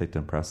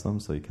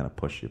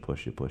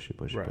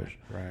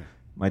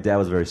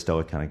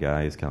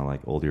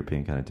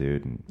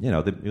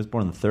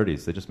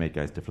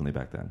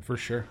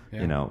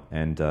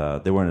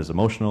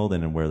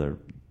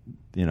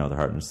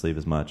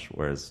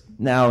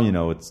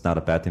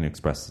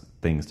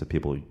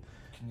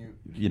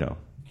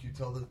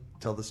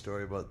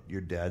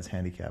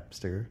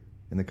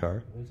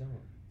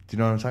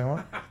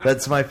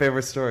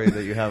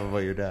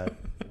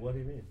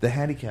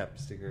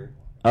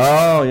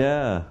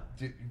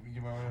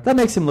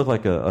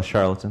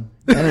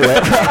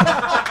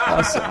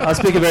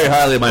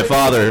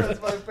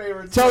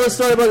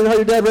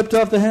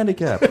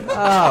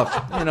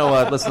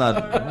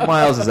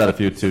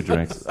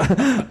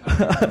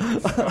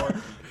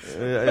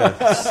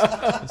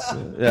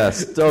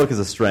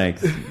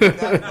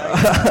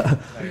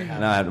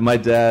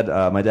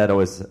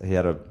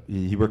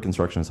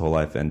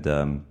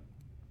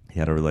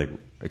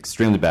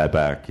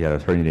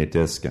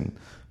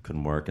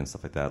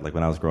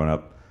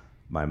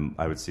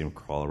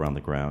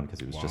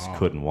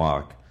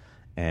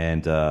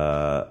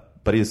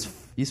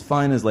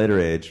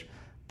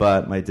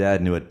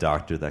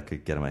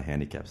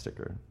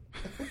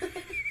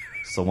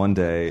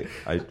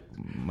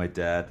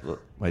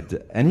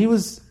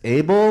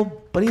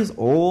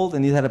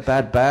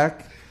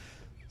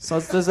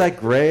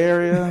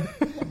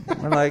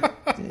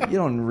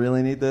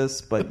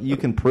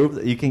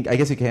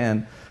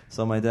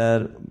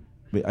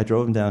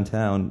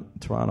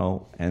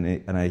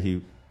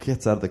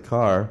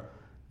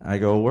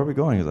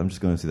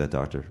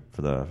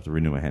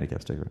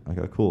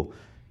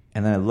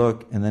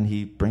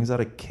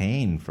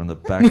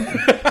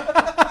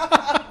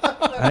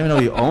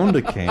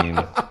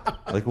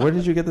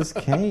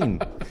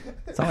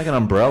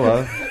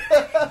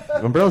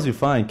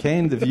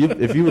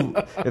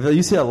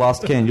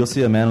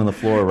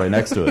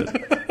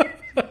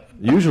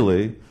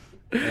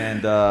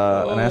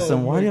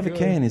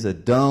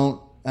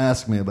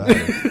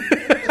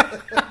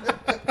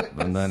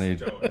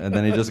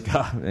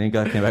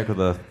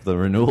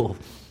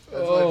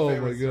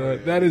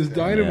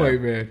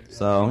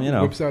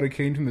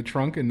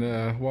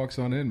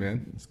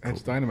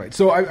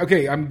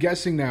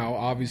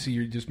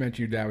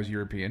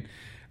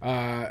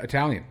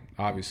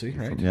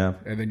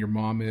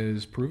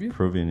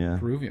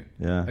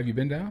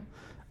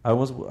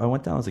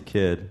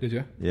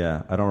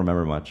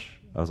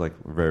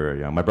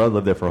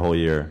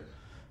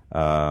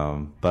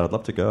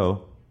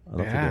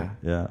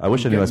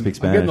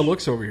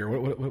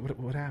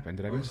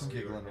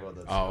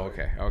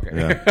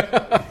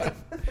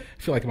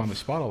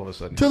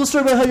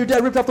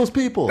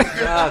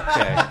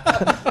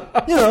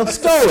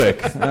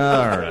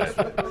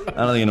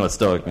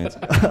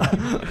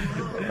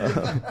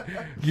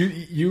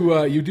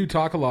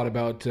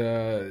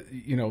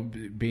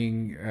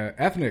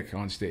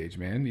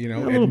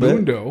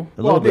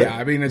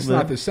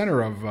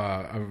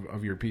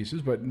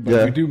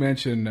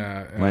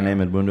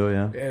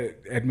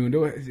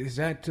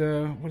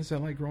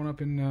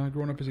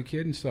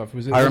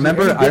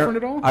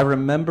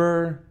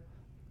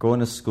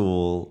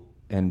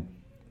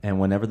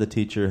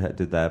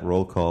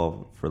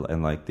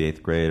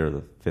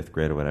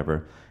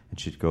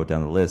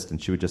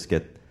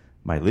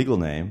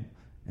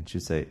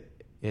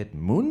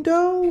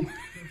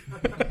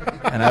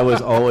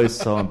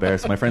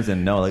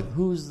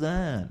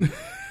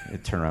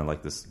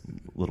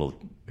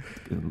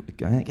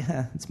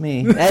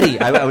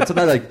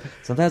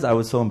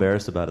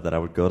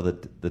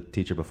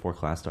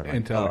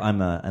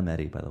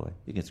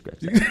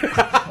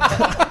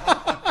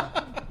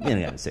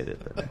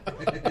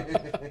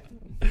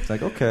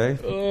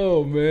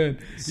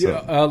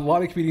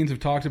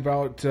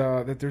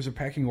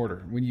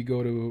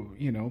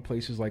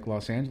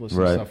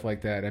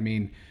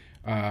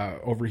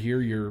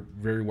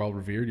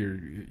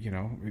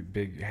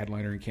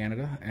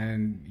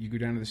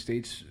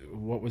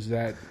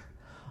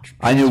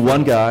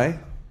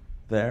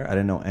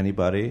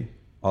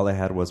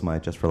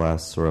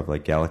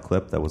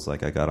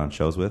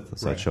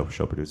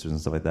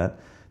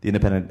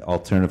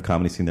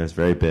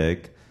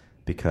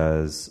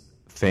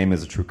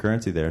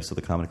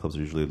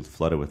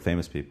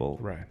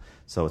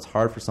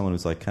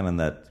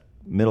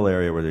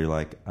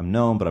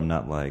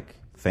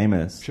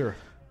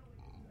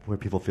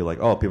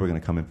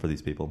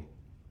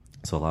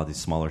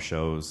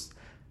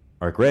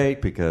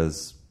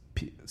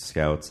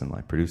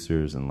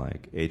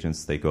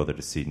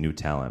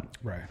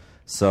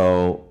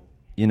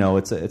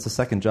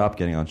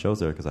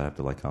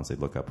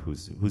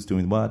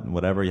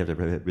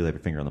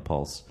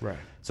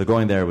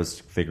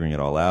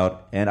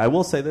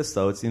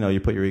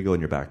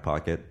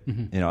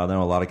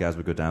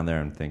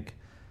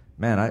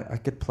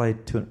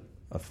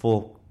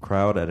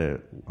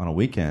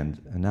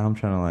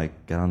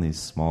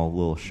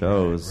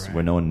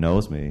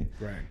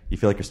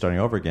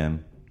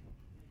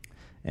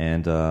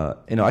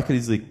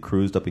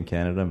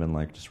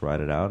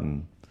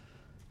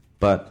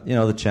 But,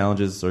 the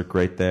challenges are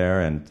great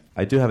there. And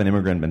I do have an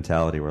immigrant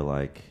mentality where,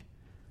 like,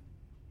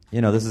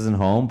 this isn't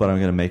home, but I'm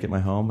going to make it my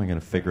home. I'm going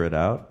to figure it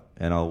out,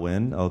 and I'll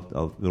win.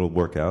 It'll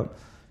work out.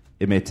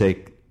 It may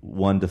take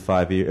 1 to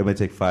 5 years. It may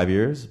take 5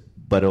 years,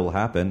 but it'll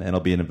happen, and it'll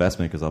be an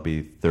investment because I'll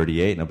be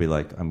 38, and I'll be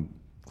like, I'm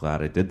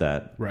glad I did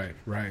that. Right.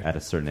 At a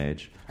certain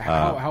age.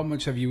 How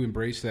much have you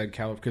embraced that,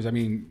 because I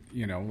mean,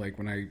 like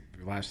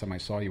last time I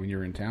saw you when you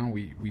were in town,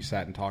 we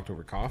sat and talked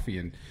over coffee,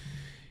 and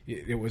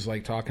it was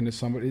like talking to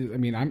somebody. I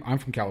mean, I'm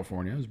from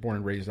California. I was born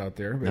and raised out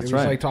there. But it was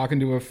like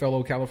talking to a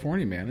fellow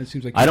Californian man. It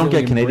seems like I don't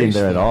get Canadian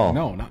there at all.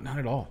 No, not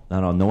at all.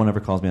 No one ever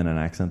calls me on an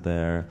accent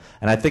there.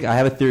 And I think I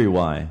have a theory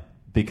why.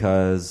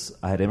 Because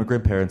I had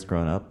immigrant parents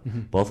growing up. Mm-hmm.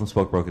 Both of them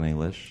spoke broken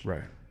English.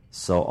 Right.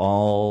 So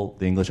all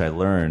the English I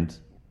learned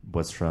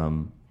was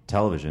from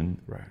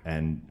television. Right.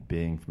 And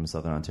being from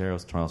Southern Ontario,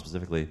 Toronto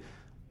specifically,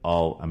 I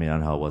don't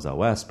know how it was out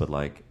west, but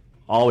like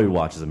all we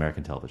watch is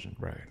American television.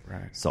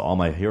 Right. So all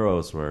my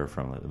heroes were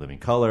from Living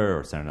Color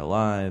or Saturday Night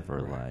Live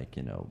or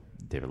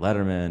David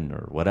Letterman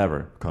or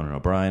whatever, Conan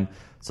O'Brien.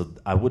 So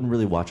I wouldn't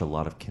really watch a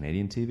lot of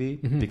Canadian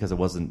TV because they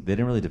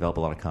didn't really develop a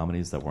lot of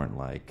comedies that weren't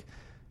like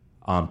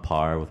on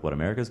par with what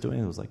America's doing.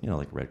 It was like,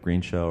 like Red Green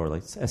Show or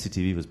like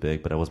SCTV was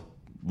big, but it was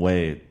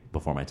way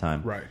before my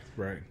time. Right.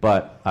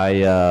 But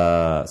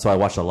I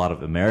watched a lot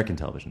of American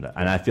television,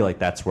 and I feel like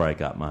that's where I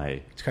got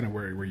my... It's kind of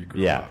where you grew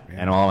up. Yeah,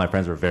 and all my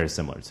friends were very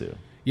similar too.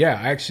 Yeah,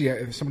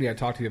 actually, somebody I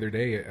talked to the other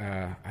day,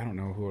 I don't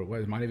know who it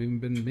was, it might have even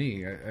been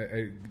me,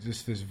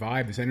 just this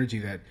vibe, this energy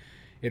that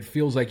it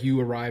feels like you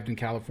arrived in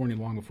California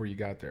long before you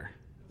got there.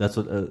 That's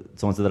what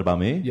someone said that about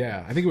me.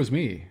 Yeah, I think it was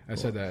me. I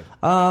said that.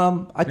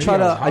 I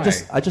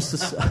just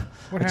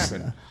what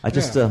happened? I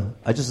just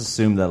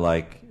assumed that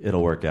like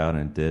it'll work out,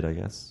 and it did. I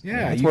guess.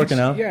 Yeah, it's working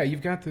out. Yeah,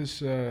 you've got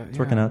this. It's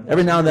working out.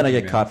 Every now and then I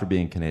get caught for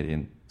being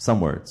Canadian.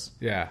 Some words.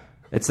 Yeah.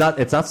 It's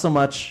not so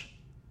much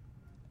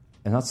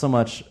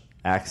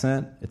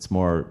accent. It's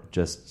more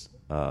just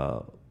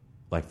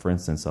like, for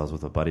instance, I was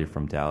with a buddy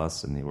from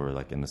Dallas, and we were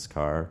like in this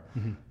car,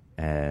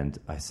 and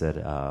I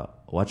said,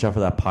 "Watch out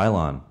for that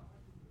pylon."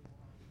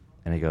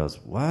 And he goes,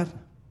 "What?"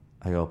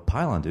 I go,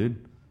 "Pylon,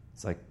 dude."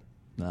 It's like,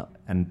 no.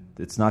 And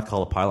it's not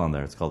called a pylon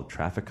there. It's called a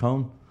traffic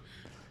cone.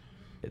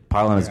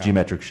 Pylon is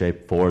geometric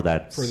shape for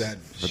that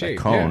shape.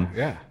 cone.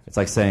 Yeah. It's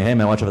like saying, "Hey,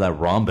 man, watch out for that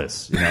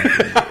rhombus."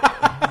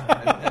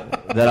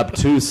 That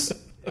obtuse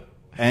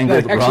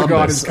angled that hexagon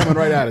rhombus is coming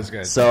right at us,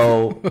 guys.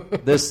 So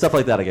there's stuff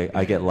like that.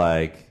 I get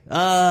like,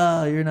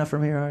 you're not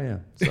from here, are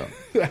you? So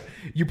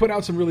you put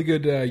out some really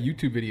good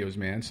YouTube videos,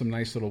 man. Some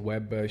nice little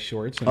web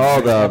shorts. And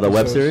the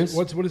web series.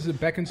 What is it?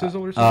 Beck and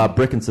Sizzle or something?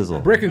 Brick and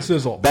Sizzle. Brick and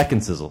Sizzle. Beck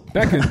and Sizzle.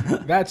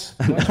 That's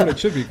what it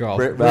should be called.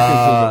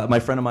 My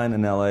friend of mine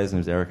in LA, his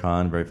name's Eric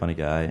Hahn, very funny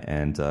guy,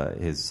 and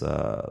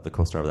the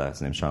co-star of that,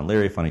 his name's Sean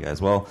Leary, funny guy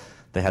as well.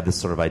 They had this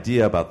sort of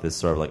idea about this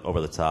sort of like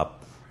over the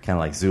top, kind of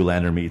like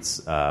Zoolander meets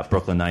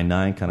Brooklyn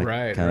Nine-Nine, kind of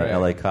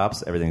LA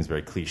cops. Everything's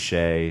very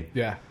cliche.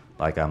 Yeah.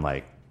 Like I'm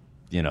like,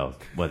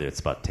 whether it's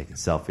about taking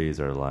selfies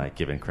or like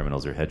giving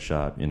criminals your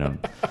headshot,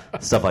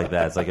 stuff like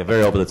that. It's like a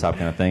very over the top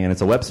kind of thing, and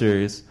it's a web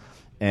series,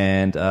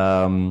 and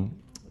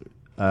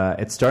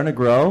it's starting to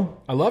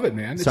grow. I love it,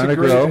 man. It's starting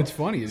to grow. It's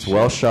funny. It's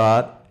well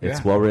shot.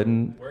 It's well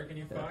written. Where can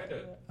you find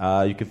it?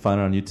 You can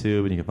find it on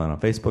YouTube, and you can find it on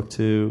Facebook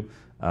too.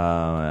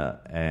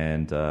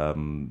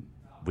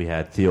 We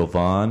had Theo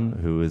Vaughn,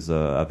 who is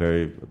a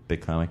very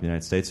big comic in the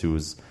United States, who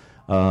was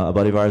a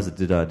buddy of ours that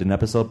did an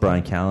episode.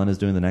 Brian Callen is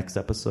doing the next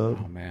episode.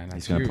 Oh man,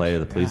 he's going to play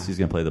the police. Yeah. He's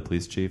going to play the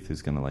police chief,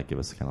 who's going to like give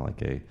us kind of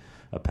like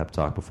a pep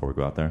talk before we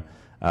go out there.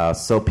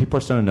 So people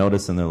are starting to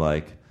notice, and they're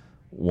like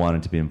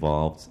wanting to be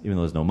involved, even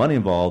though there's no money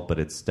involved. But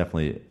it's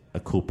definitely a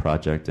cool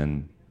project.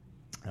 And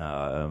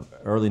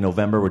early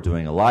November, we're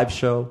doing a live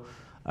show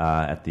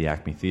at the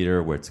Acme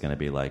Theater, where it's going to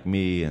be like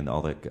me and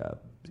all the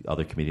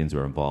other comedians who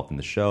are involved in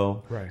the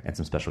show, right, and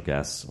some special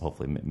guests.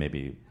 Hopefully,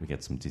 maybe we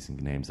get some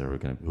decent names that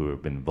who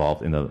have been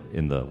involved in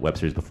the web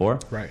series before.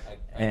 Right.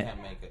 I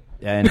can't make it.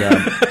 And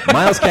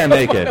Myles can't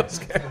make it.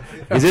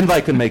 His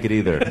invite couldn't make it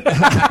either.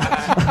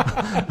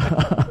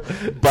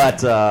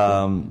 But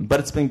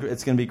it's going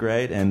to be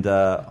great, and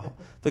the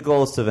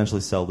goal is to eventually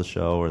sell the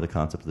show or the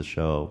concept of the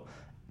show.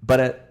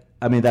 But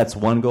that's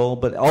one goal,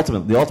 but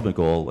the ultimate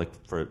goal, like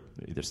for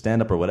either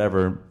stand up or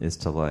whatever, is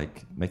to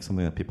like make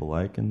something that people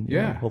like, and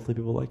hopefully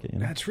people like it.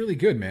 That's really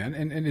good, man.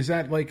 And is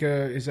that like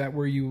is that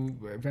where you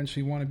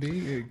eventually want to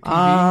be?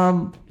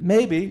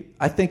 Maybe.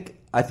 I think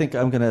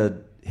I'm gonna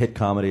hit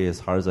comedy as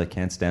hard as I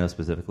can, stand up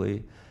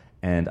specifically,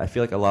 and I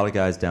feel like a lot of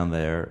guys down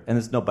there, and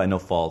it's by no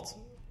fault,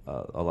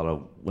 a lot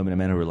of women and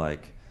men who are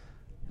like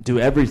do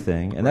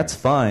everything, and that's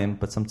fine.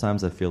 But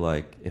sometimes I feel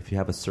like if you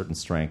have a certain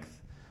strength,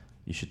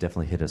 you should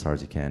definitely hit as hard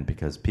as you can,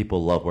 because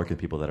people love working with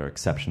people that are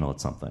exceptional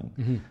at something.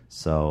 Mm-hmm.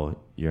 So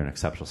you're an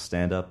exceptional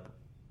stand-up.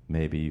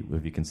 Maybe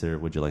have you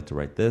considered, would you like to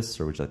write this,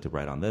 or would you like to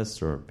write on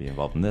this, or be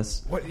involved in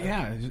this? What?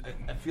 Yeah.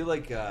 I feel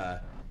like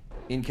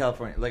in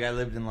California, like I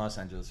lived in Los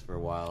Angeles for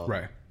a while,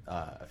 right,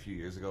 a few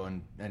years ago,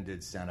 and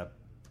did stand-up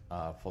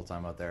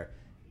full-time out there.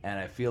 And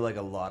I feel like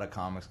a lot of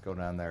comics go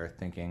down there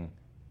thinking,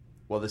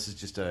 well, this is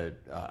just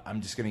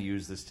I'm just going to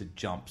use this to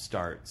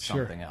jumpstart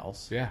something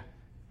else. Yeah.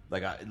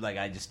 Like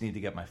I just need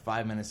to get my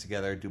 5 minutes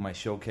together, do my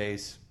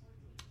showcase,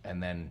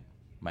 and then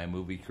my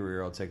movie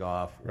career will take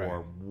off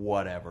or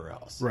whatever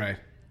else. Right.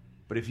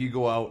 But if you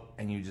go out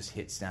and you just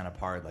hit stand up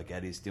hard like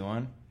Eddie's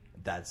doing,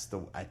 I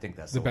think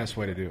that's the best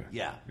way to do it.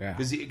 Yeah. Yeah.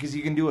 Because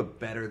you can do it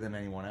better than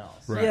anyone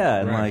else. Right.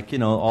 Yeah, and like, you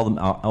know,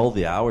 all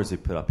the hours we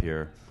put up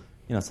here,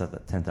 you know, it's at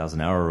that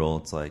 10,000 hour rule.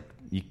 It's like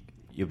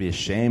you'd be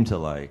ashamed to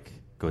like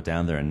go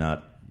down there and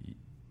not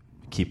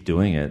keep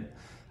doing it.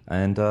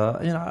 And you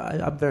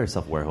know, I'm very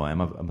self-aware who I am.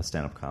 I'm a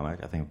stand-up comic.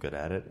 I think I'm good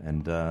at it,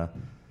 and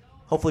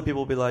hopefully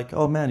people will be like,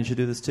 "Oh man, you should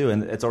do this too."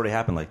 And it's already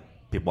happened. Like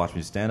people watch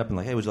me stand up and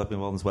like, "Hey, would you like me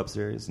involved in this web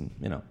series?" And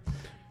you know,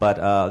 but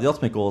the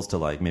ultimate goal is to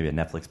like maybe a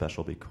Netflix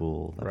special would be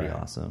cool. That'd be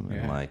awesome,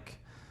 and like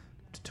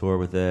to tour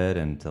with it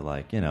and to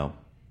like you know,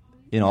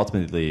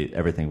 ultimately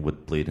everything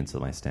would bleed into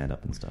my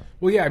stand-up and stuff.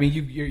 Well, yeah, I mean,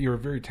 you're a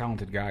very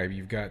talented guy.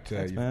 You've got,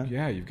 Thanks,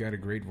 you've got a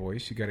great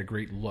voice. You've got a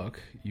great look.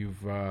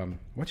 You've,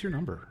 what's your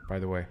number, by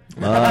the way?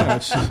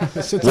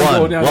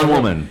 One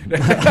woman.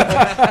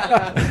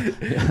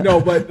 No,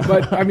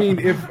 but I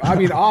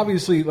mean,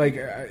 obviously, like,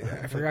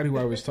 I forgot who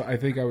I was. I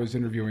think I was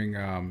interviewing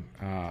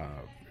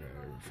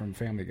from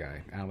Family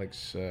Guy,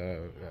 Alex.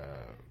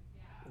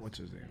 What's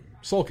his name?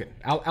 Sulkin.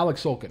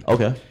 Alex Sulkin.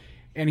 Okay.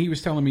 And he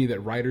was telling me that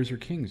writers are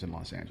kings in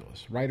Los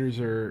Angeles. Writers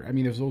are, I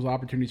mean, if those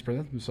opportunities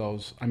present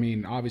themselves, I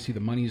mean, obviously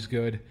the money's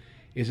good.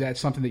 Is that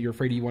something that you're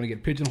afraid you want to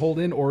get pigeonholed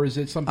in, or is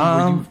it something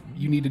where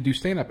you need to do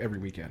stand-up every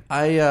weekend?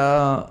 I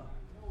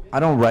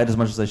don't write as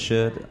much as I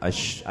should. I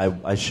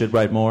should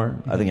write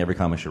more. I think every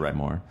comic should write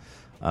more.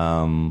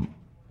 I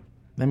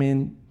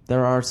mean,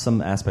 there are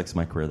some aspects of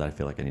my career that I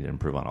feel like I need to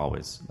improve on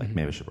always. Like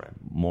maybe I should write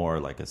more,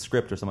 like a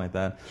script or something like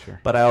that.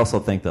 Sure. But I also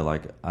think that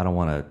like I don't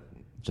want to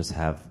just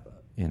have,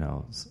 you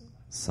know,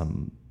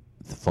 some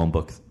phone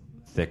book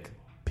thick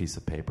piece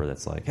of paper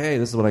that's like, hey,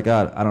 this is what I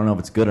got. I don't know if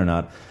it's good or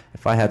not.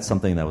 If I had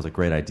something that was a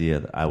great idea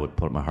that I would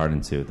put my heart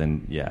into,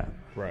 then yeah.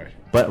 Right.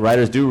 But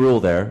writers do rule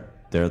there.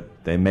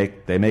 They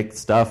make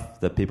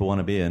stuff that people want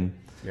to be in.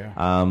 Yeah.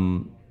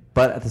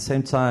 But at the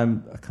same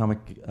time, a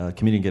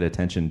comedian get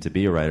attention to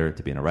be a writer,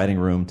 to be in a writing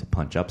room, to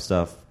punch up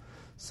stuff.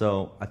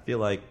 So I feel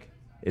like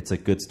it's a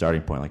good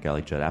starting point. Like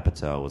Judd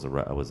Apatow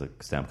was a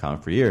stand-up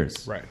comic for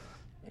years. Right.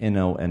 You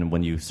know, and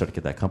when you start to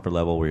get that comfort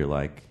level where you're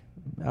like,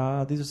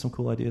 these are some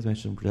cool ideas, maybe I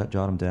should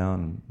jot them down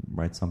and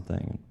write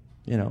something.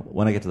 You know,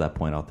 when I get to that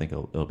point, I'll think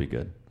it'll be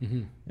good.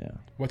 Mm-hmm. Yeah.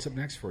 What's up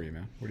next for you,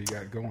 man? What do you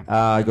got going?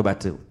 I go back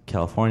to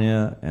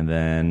California and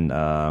then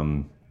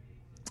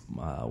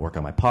work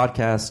on my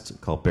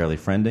podcast called Barely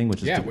Friending,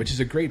 which is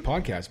a great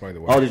podcast, by the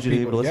way. Oh, did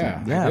you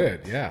listen? Yeah, I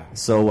did. Yeah.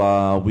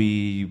 So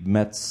we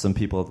met some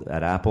people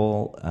at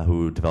Apple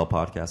who develop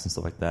podcasts and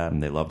stuff like that,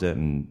 and they loved it,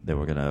 and they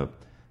were gonna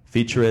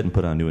feature it and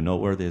put on New and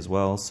Noteworthy as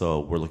well. So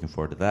we're looking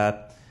forward to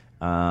that.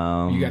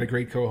 You got a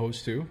great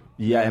co-host too.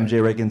 Yeah, MJ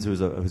Riggins, who's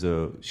a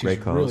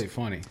great co-host. Really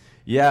funny.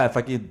 Yeah, if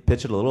I could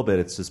pitch it a little bit,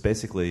 it's just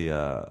basically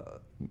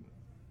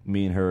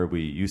me and her.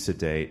 We used to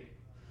date.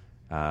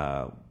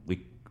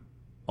 We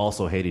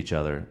also hate each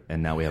other,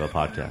 and now we have a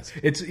podcast.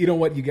 It's you know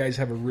what, you guys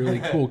have a really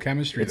cool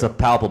chemistry. It's a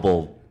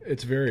palpable.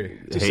 It's a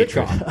hatred.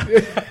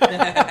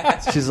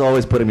 sitcom. She's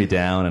always putting me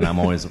down, and I'm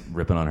always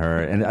ripping on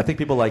her. And I think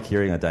people like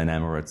hearing a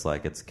dynamic where it's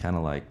like it's kind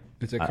of like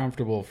it's a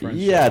comfortable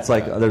friendship. Yeah, it's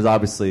like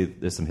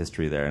there's some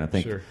history there, and I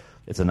think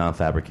it's a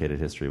non-fabricated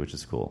history, which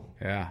is cool.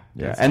 Yeah.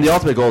 And the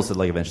ultimate goal is to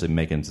like eventually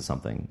make it into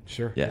something.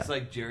 Sure. Yeah. It's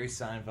like Jerry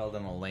Seinfeld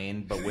and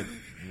Elaine, but with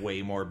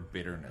way more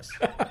bitterness.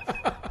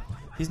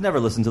 He's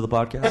never listened to the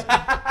podcast.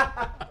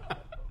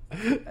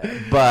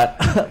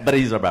 but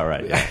he's about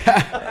right.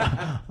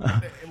 Yeah.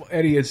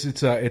 Eddie,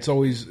 it's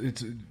always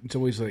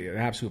like an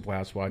absolute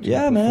blast watching.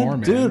 Yeah, you man,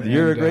 perform, dude, and,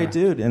 you're a great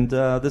dude, and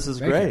this is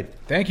great.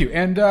 Thank you.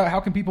 And how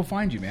can people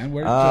find you, man?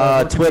 Where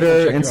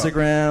Twitter,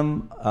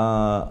 Instagram,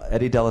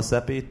 Eddie Della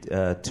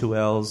Siepe, 2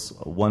 L's,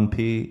 1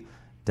 P,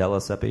 Della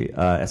Siepe,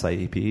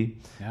 Siepe,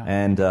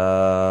 and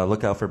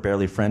look out for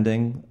Barely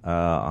Friending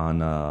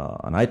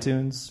on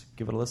iTunes.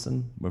 Give it a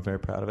listen. We're very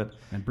proud of it.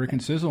 And Brick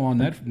and Sizzle on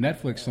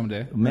Netflix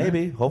someday.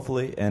 Maybe,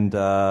 hopefully, and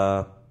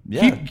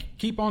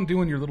keep on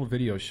doing your little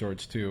video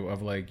shorts too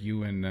of like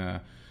you and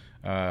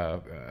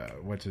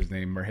what's his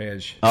name,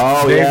 Merhej.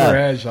 Oh, Dave yeah.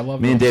 Merhej. I love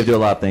me those. and Dave do a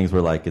lot of things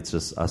where like it's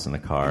just us in the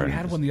car. We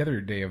had one the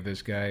other day of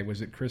this guy.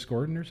 Was it Chris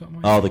Gordon or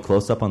something? The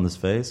close up on his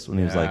face when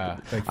he was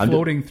like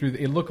floating through.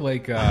 It looked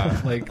like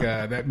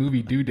that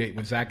movie Due Date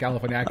with Zach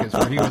Galifianakis,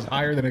 where he was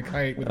higher than a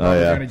kite with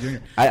Robert Downey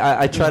Jr.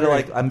 I try to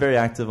like. I'm very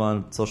active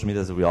on social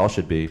media as we all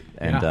should be,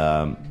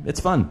 and it's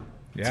fun.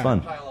 Yeah. It's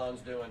fun.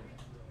 Pylon's doing.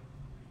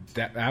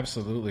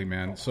 Absolutely,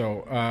 man.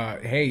 So,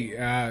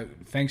 hey,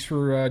 thanks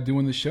for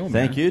doing the show, man.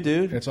 Thank you,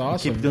 dude. It's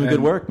awesome. Keep doing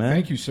good work, man.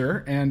 Thank you,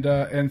 sir. And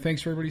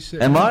thanks for everybody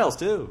sitting. And Myles,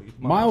 too.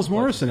 Myles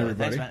Morrison,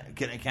 everybody.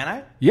 Thanks, can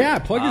I? Yeah,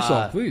 plug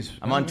yourself, please.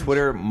 I'm on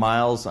Twitter,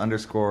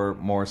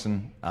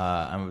 Myles_Morrison.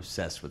 I'm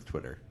obsessed with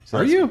Twitter. So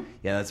Are you?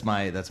 Yeah, that's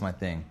my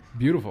thing.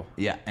 Beautiful.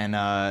 Yeah, and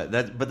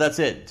but that's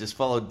it. Just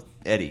follow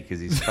Eddie because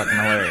he's fucking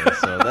hilarious.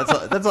 So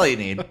that's all you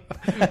need.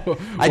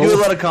 I do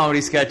a lot of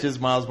comedy sketches,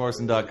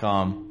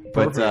 MylesMorrison.com.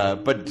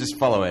 But just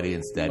follow Eddie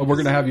instead. We're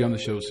gonna have you on the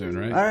show soon,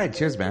 right? All right,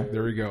 cheers, man.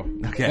 There we go.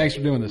 Okay. Thanks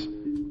for doing this.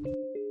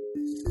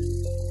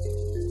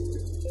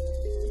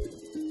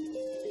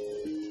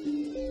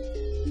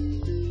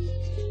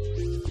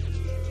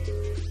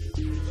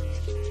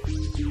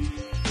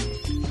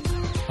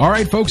 All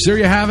right, folks, there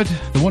you have it.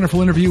 The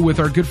wonderful interview with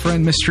our good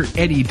friend, Mr.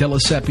 Eddie Della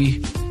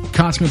Siepe,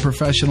 consummate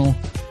professional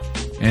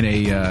and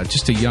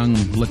just a young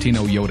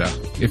Latino Yoda,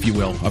 if you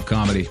will, of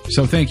comedy.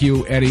 So thank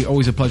you, Eddie.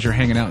 Always a pleasure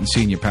hanging out and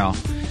seeing you, pal.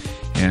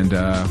 And,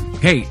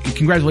 hey,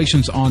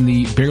 congratulations on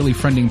the Barely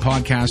Friending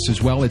podcast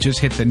as well. It just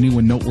hit the new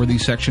and noteworthy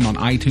section on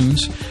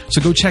iTunes. So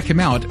go check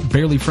him out,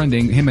 Barely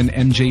Friending, him and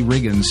MJ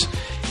Riggins.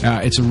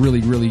 It's a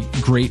really, really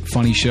great,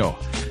 funny show.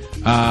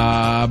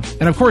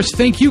 And, of course,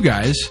 thank you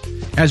guys,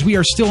 as we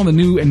are still in the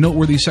new and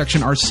noteworthy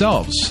section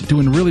ourselves,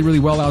 doing really, really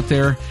well out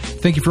there.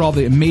 Thank you for all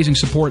the amazing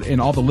support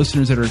and all the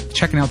listeners that are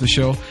checking out the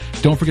show.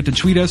 Don't forget to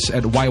tweet us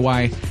at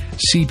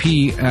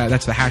YYCP.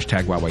 That's the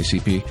hashtag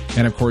YYCP.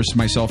 And, of course,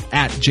 myself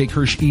at Jake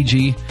Hirsch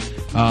EG.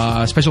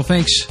 Special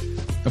thanks,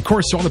 of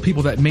course, to all the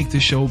people that make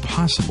this show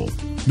possible.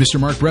 Mr.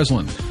 Mark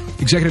Breslin,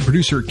 executive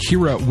producer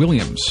Kira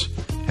Williams,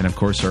 and, of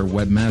course, our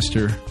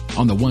webmaster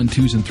on the 1,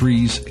 2s, and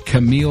 3s,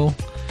 Camille.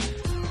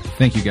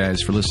 Thank you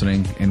guys for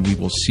listening, and we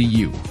will see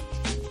you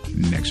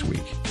next week.